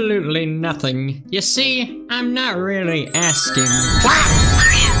 Absolutely nothing. You see, I'm not really asking.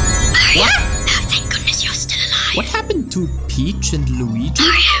 Mario! Oh, thank goodness you're still alive. What happened to Peach and Luigi?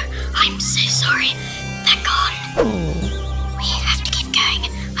 Mario, I'm so sorry. They're gone. We have to keep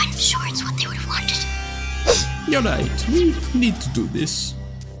going. I'm sure it's what they would have wanted. You're right, we need to do this.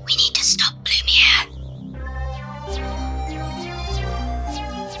 We need to stop Blumiere.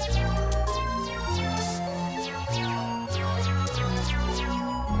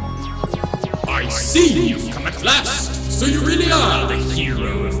 I see you've come at last, so you really are the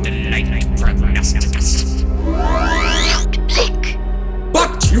hero of the Light Prognosticus. Count Bleck.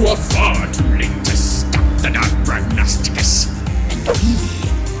 But you are far too late to stop the Dark Prognosticus. And we,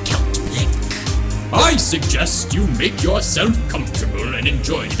 Count Bleck. I suggest you make yourself comfortable and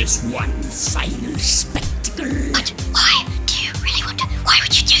enjoy this one final spectacle. But why do you really want to? Why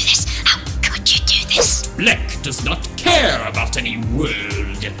would you do this? How could you do this? Bleck does not care about any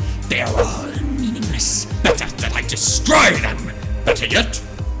world. They are all meaningless. Better that I destroy them. Better yet,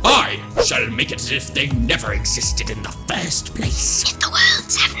 I shall make it as if they never existed in the first place. If the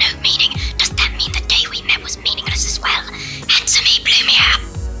worlds have no meaning, does that mean the day we met was meaningless as well? Answer me, Blumiere.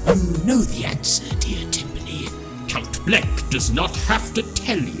 You know the answer, dear Timpani. Count Bleck does not have to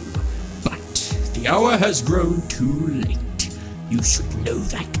tell you. But the hour has grown too late. You should know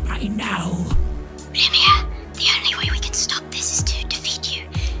that by now. Blumiere, the only way we can stop this is to defeat you.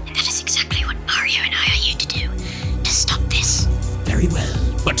 And that is exactly what Mario and I are here to do. To stop this. Very well.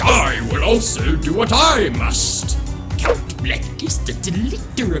 But I will also do what I must. Count Bleck is the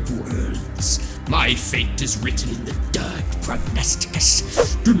delector of worlds. My fate is written in the Dark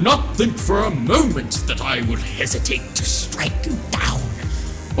Prognosticus. Do not think for a moment that I will hesitate to strike you down.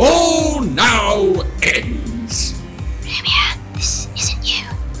 All now ends. Blumiere, this isn't you.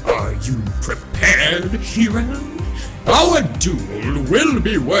 Are you prepared, hero? Our duel will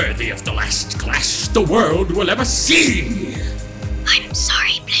be worthy of the last clash the world will ever see. I'm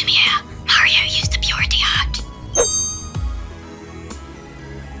sorry, Blumiere. Mario used the purity heart.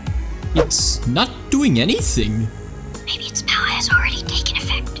 It's not doing anything. Maybe its power has already taken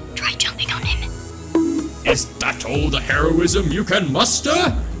effect. Try jumping on him. Is that all the heroism you can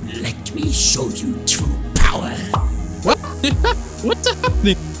muster? Let me show you true power. What? What's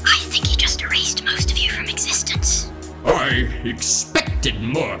happening? I think he just erased most of you from existence. I expected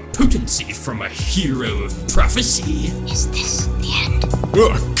more potency from a hero of prophecy. Is this the end?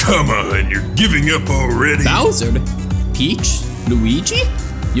 Oh, come on, you're giving up already? Bowser? Peach? Luigi?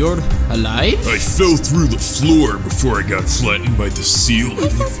 You're alive? I fell through the floor before I got flattened by the ceiling. I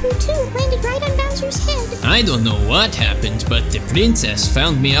fell through too, landed right on Bowser's head. I don't know what happened, but the princess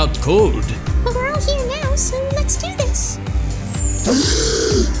found me out cold. But we're all here now, so let's do this.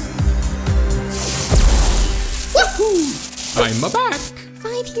 Woohoo! I'm back.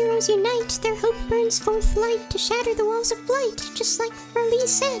 5 heroes unite, their hope burns forth light to shatter the walls of blight, just like Burlee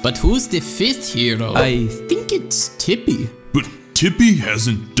said. But who's the 5th hero? I think it's Tippy. But Tippy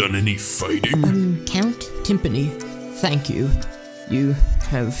hasn't done any fighting. Count Timpani, thank you. You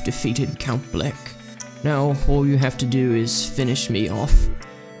have defeated Count Bleck. Now all you have to do is finish me off.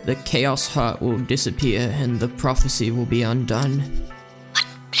 The Chaos Heart will disappear and the prophecy will be undone. But,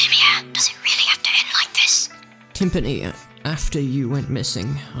 Blumiere, does it really have to end like this? Timpani, after you went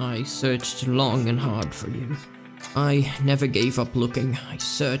missing, I searched long and hard for you. I never gave up looking. I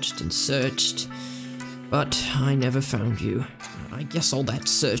searched and searched, but I never found you. I guess all that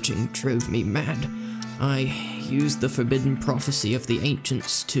searching drove me mad. I used the forbidden prophecy of the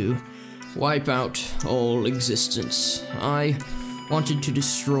ancients to wipe out all existence. I wanted to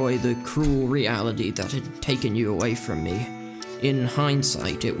destroy the cruel reality that had taken you away from me. In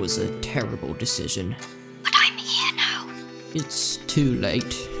hindsight, it was a terrible decision. But I'm here now. It's too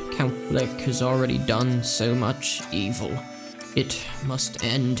late. Count Bleck has already done so much evil. It must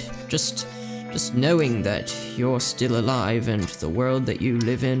end. Just knowing that you're still alive and the world that you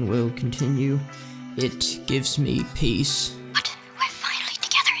live in will continue, it gives me peace. But we're finally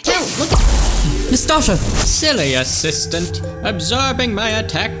together again. Look! Nastasha! Silly assistant, absorbing my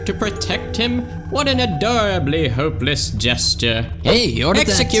attack to protect him? What an adorably hopeless gesture. Hey,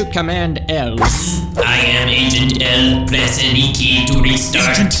 execute Command L. I am Agent L. Press any key to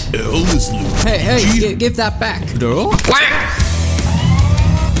restart. Agent L is Luigi. Hey, give that back. No?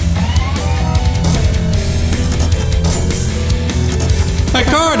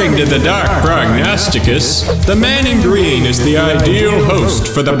 According to the Dark Prognosticus, the man in green is the ideal host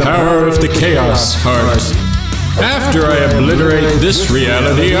for the power of the Chaos Heart. After I obliterate this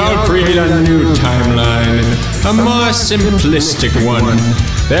reality, I'll create a new timeline, a more simplistic one.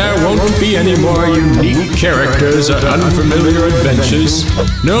 There won't be any more unique characters or unfamiliar adventures,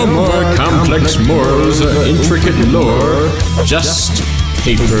 no more complex morals or intricate lore, just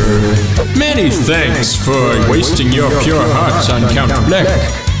paper. Many thanks for wasting your pure hearts on Count Bleck.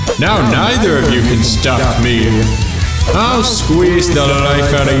 Now neither of you can stop me. I'll squeeze the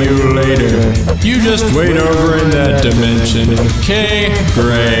life out of you later. You just wait over in that dimension. Okay,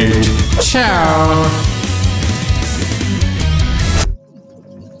 great. Ciao.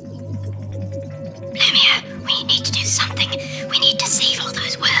 Lumia, we need to do something. We need to save all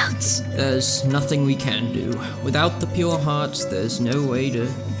those worlds. There's nothing we can do. Without the pure hearts, there's no way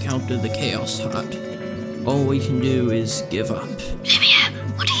to counter the Chaos Heart. All we can do is give up. Lumia,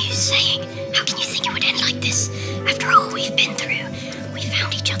 what are you saying? How can you think it would end like this? After all we've been through, we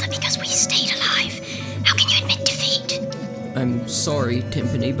found each other because we stayed alive. How can you admit defeat? I'm sorry,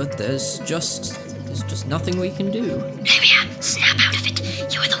 Timpani, but there's just nothing we can do. Lumia, snap out of it.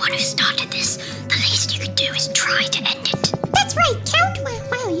 You were the one who started this. The least you could do is try to end it. That's right, Count.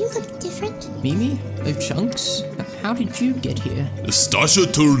 Wow, you look different. Mimi? Oh, Chunks? How did you get here?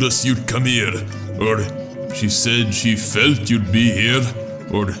 Nastasha told us you'd come here. Or she said she felt you'd be here.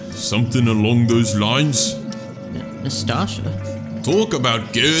 Or something along those lines. Nastasha? Talk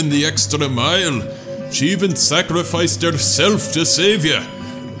about going the extra mile. She even sacrificed herself to save you.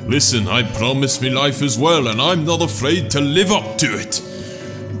 Listen, I promised me life as well, and I'm not afraid to live up to it.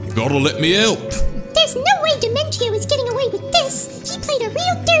 You gotta let me help. There's no way Dementio is getting away with this. He played a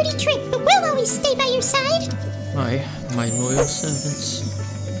real dirty trick, but we'll always stay by your side. My loyal servants.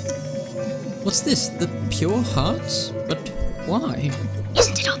 What's this? The pure hearts? But why?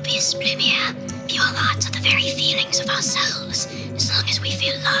 Isn't it obvious, Lumia? Pure hearts are the very feelings of ourselves. As long as we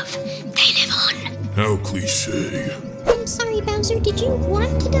feel love, they live on. How cliche. I'm sorry, Bowser. Did you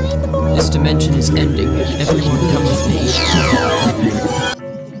want to die in the void? This dimension is ending. Everyone come with me.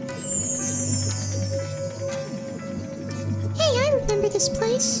 Hey, I remember this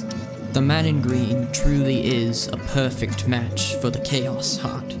place. The man in green truly is a perfect match for the Chaos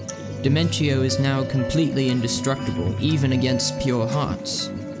Heart. Dementio is now completely indestructible, even against pure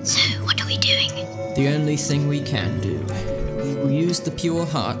hearts. So, what are we doing? The only thing we can do. We will use the pure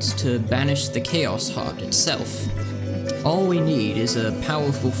hearts to banish the Chaos Heart itself. All we need is a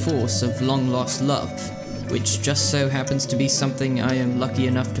powerful force of long-lost love, which just so happens to be something I am lucky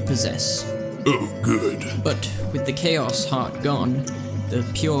enough to possess. Oh, good. But with the Chaos Heart gone, the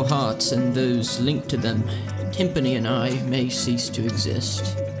pure hearts and those linked to them, Timpani and I may cease to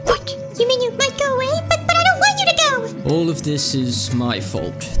exist. What? You mean you might go away? But I don't want you to go! All of this is my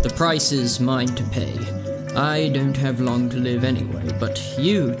fault. The price is mine to pay. I don't have long to live anyway, but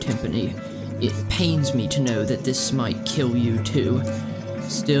you, Timpani, it pains me to know that this might kill you too.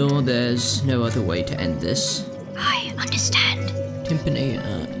 Still, there's no other way to end this. I understand. Timpani,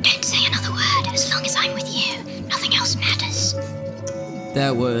 Don't say another word. As long as I'm with you, nothing else matters.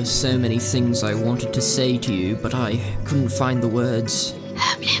 There were so many things I wanted to say to you, but I couldn't find the words.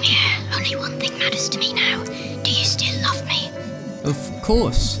 Lumia, only one thing matters to me now. Do you still love me? Of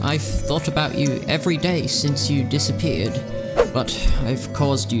course, I've thought about you every day since you disappeared, but I've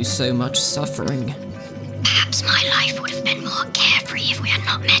caused you so much suffering. Perhaps my life would have been more carefree if we had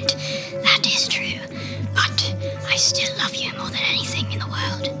not met. That is true. But I still love you more than anything in the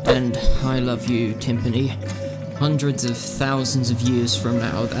world. And I love you, Timpani. Hundreds of thousands of years from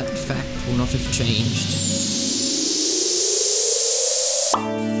now, that fact will not have changed.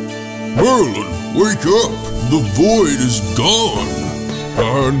 Merlin, wake up! The void is gone!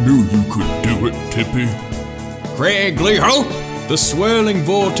 I knew you could do it, Tippy. Craigley-ho! The swirling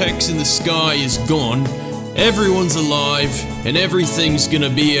vortex in the sky is gone. Everyone's alive, and everything's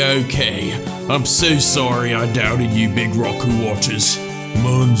gonna be okay. I'm so sorry I doubted you, Big Roku watchers.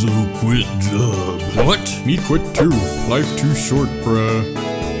 Monzo quit job. What? Me quit too. Life too short,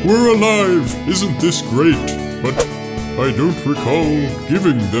 bruh. We're alive! Isn't this great? But I don't recall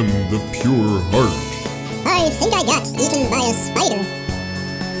giving them the pure heart. I think I got eaten by a spider.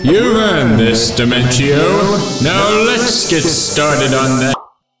 You earned this, Dementio. Now let's get started on that.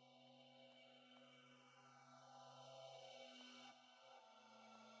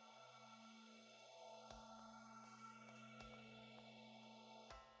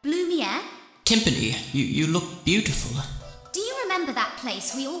 Blumiere? Timpani, you look beautiful. Do you remember that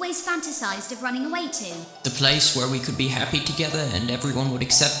place we always fantasized of running away to? The place where we could be happy together and everyone would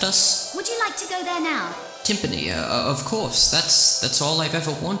accept us? Would you like to go there now? Timpani, of course. That's all I've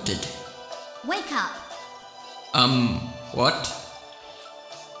ever wanted. Wake up. What?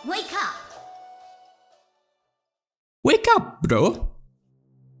 Wake up. Wake up, bro.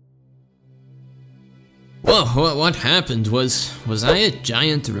 Whoa, what happened? Was I a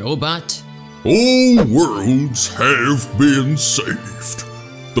giant robot? All worlds have been saved.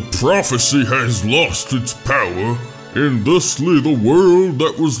 The prophecy has lost its power, and thusly the world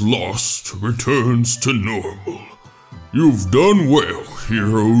that was lost returns to normal. You've done well,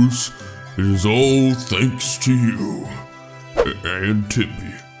 heroes. It is all thanks to you. And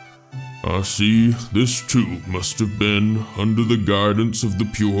Tippy. I see this too must have been under the guidance of the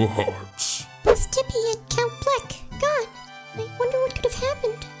pure hearts. Both Tippy and Count Bleck gone. I wonder what could have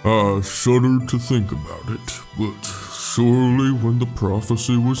happened. I shudder to think about it, but surely when the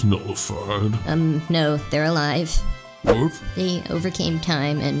prophecy was nullified... No, they're alive. What? They overcame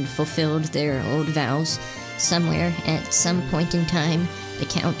time and fulfilled their old vows. Somewhere, at some point in time, the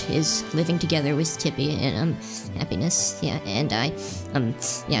Count is living together with Tippy and, happiness, yeah, and I,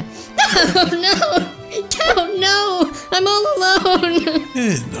 yeah. Oh no! Count, no! I'm all alone!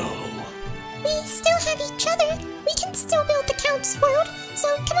 No. We still have each other. We can still build the Count's world. So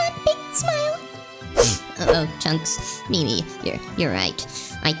come on, big smile. Uh-oh, Chunks. Mimi, you're right.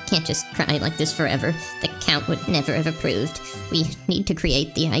 I can't just cry like this forever. The Count would never have approved. We need to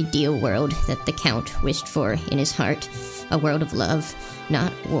create the ideal world that the Count wished for in his heart. A world of love,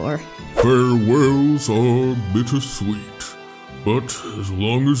 not war. Farewells are bittersweet, but as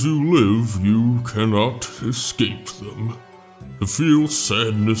long as you live, you cannot escape them. To feel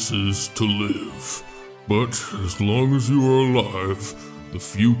sadness is to live, but as long as you are alive, the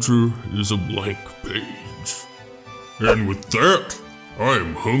future is a blank page. And with that, I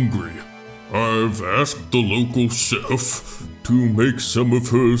am hungry. I've asked the local chef to make some of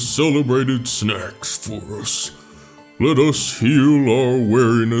her celebrated snacks for us. Let us heal our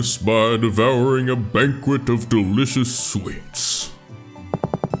weariness by devouring a banquet of delicious sweets.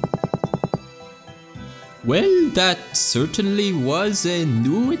 Well, that certainly was a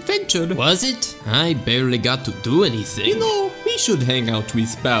new adventure. Was it? I barely got to do anything. You know, we should hang out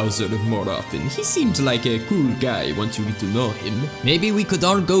with Bowser more often. He seems like a cool guy once you get to know him. Maybe we could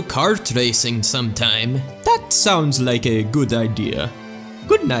all go kart racing sometime. That sounds like a good idea.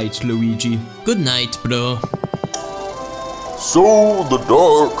 Good night, Luigi. Good night, bro. So the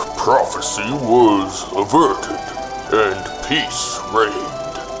dark prophecy was averted, and peace reigned.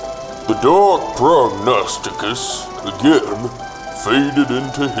 The dark prognosticus again faded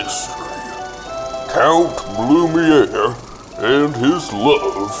into history. Count Blumiere and his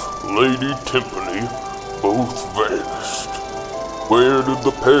love, Lady Timpani, both vanished. Where did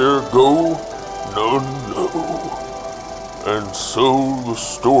the pair go? None know. And so the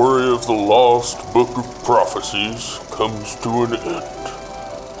story of the lost Book of Prophecies comes to an end.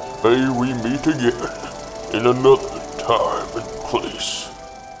 May we meet again in another time and place.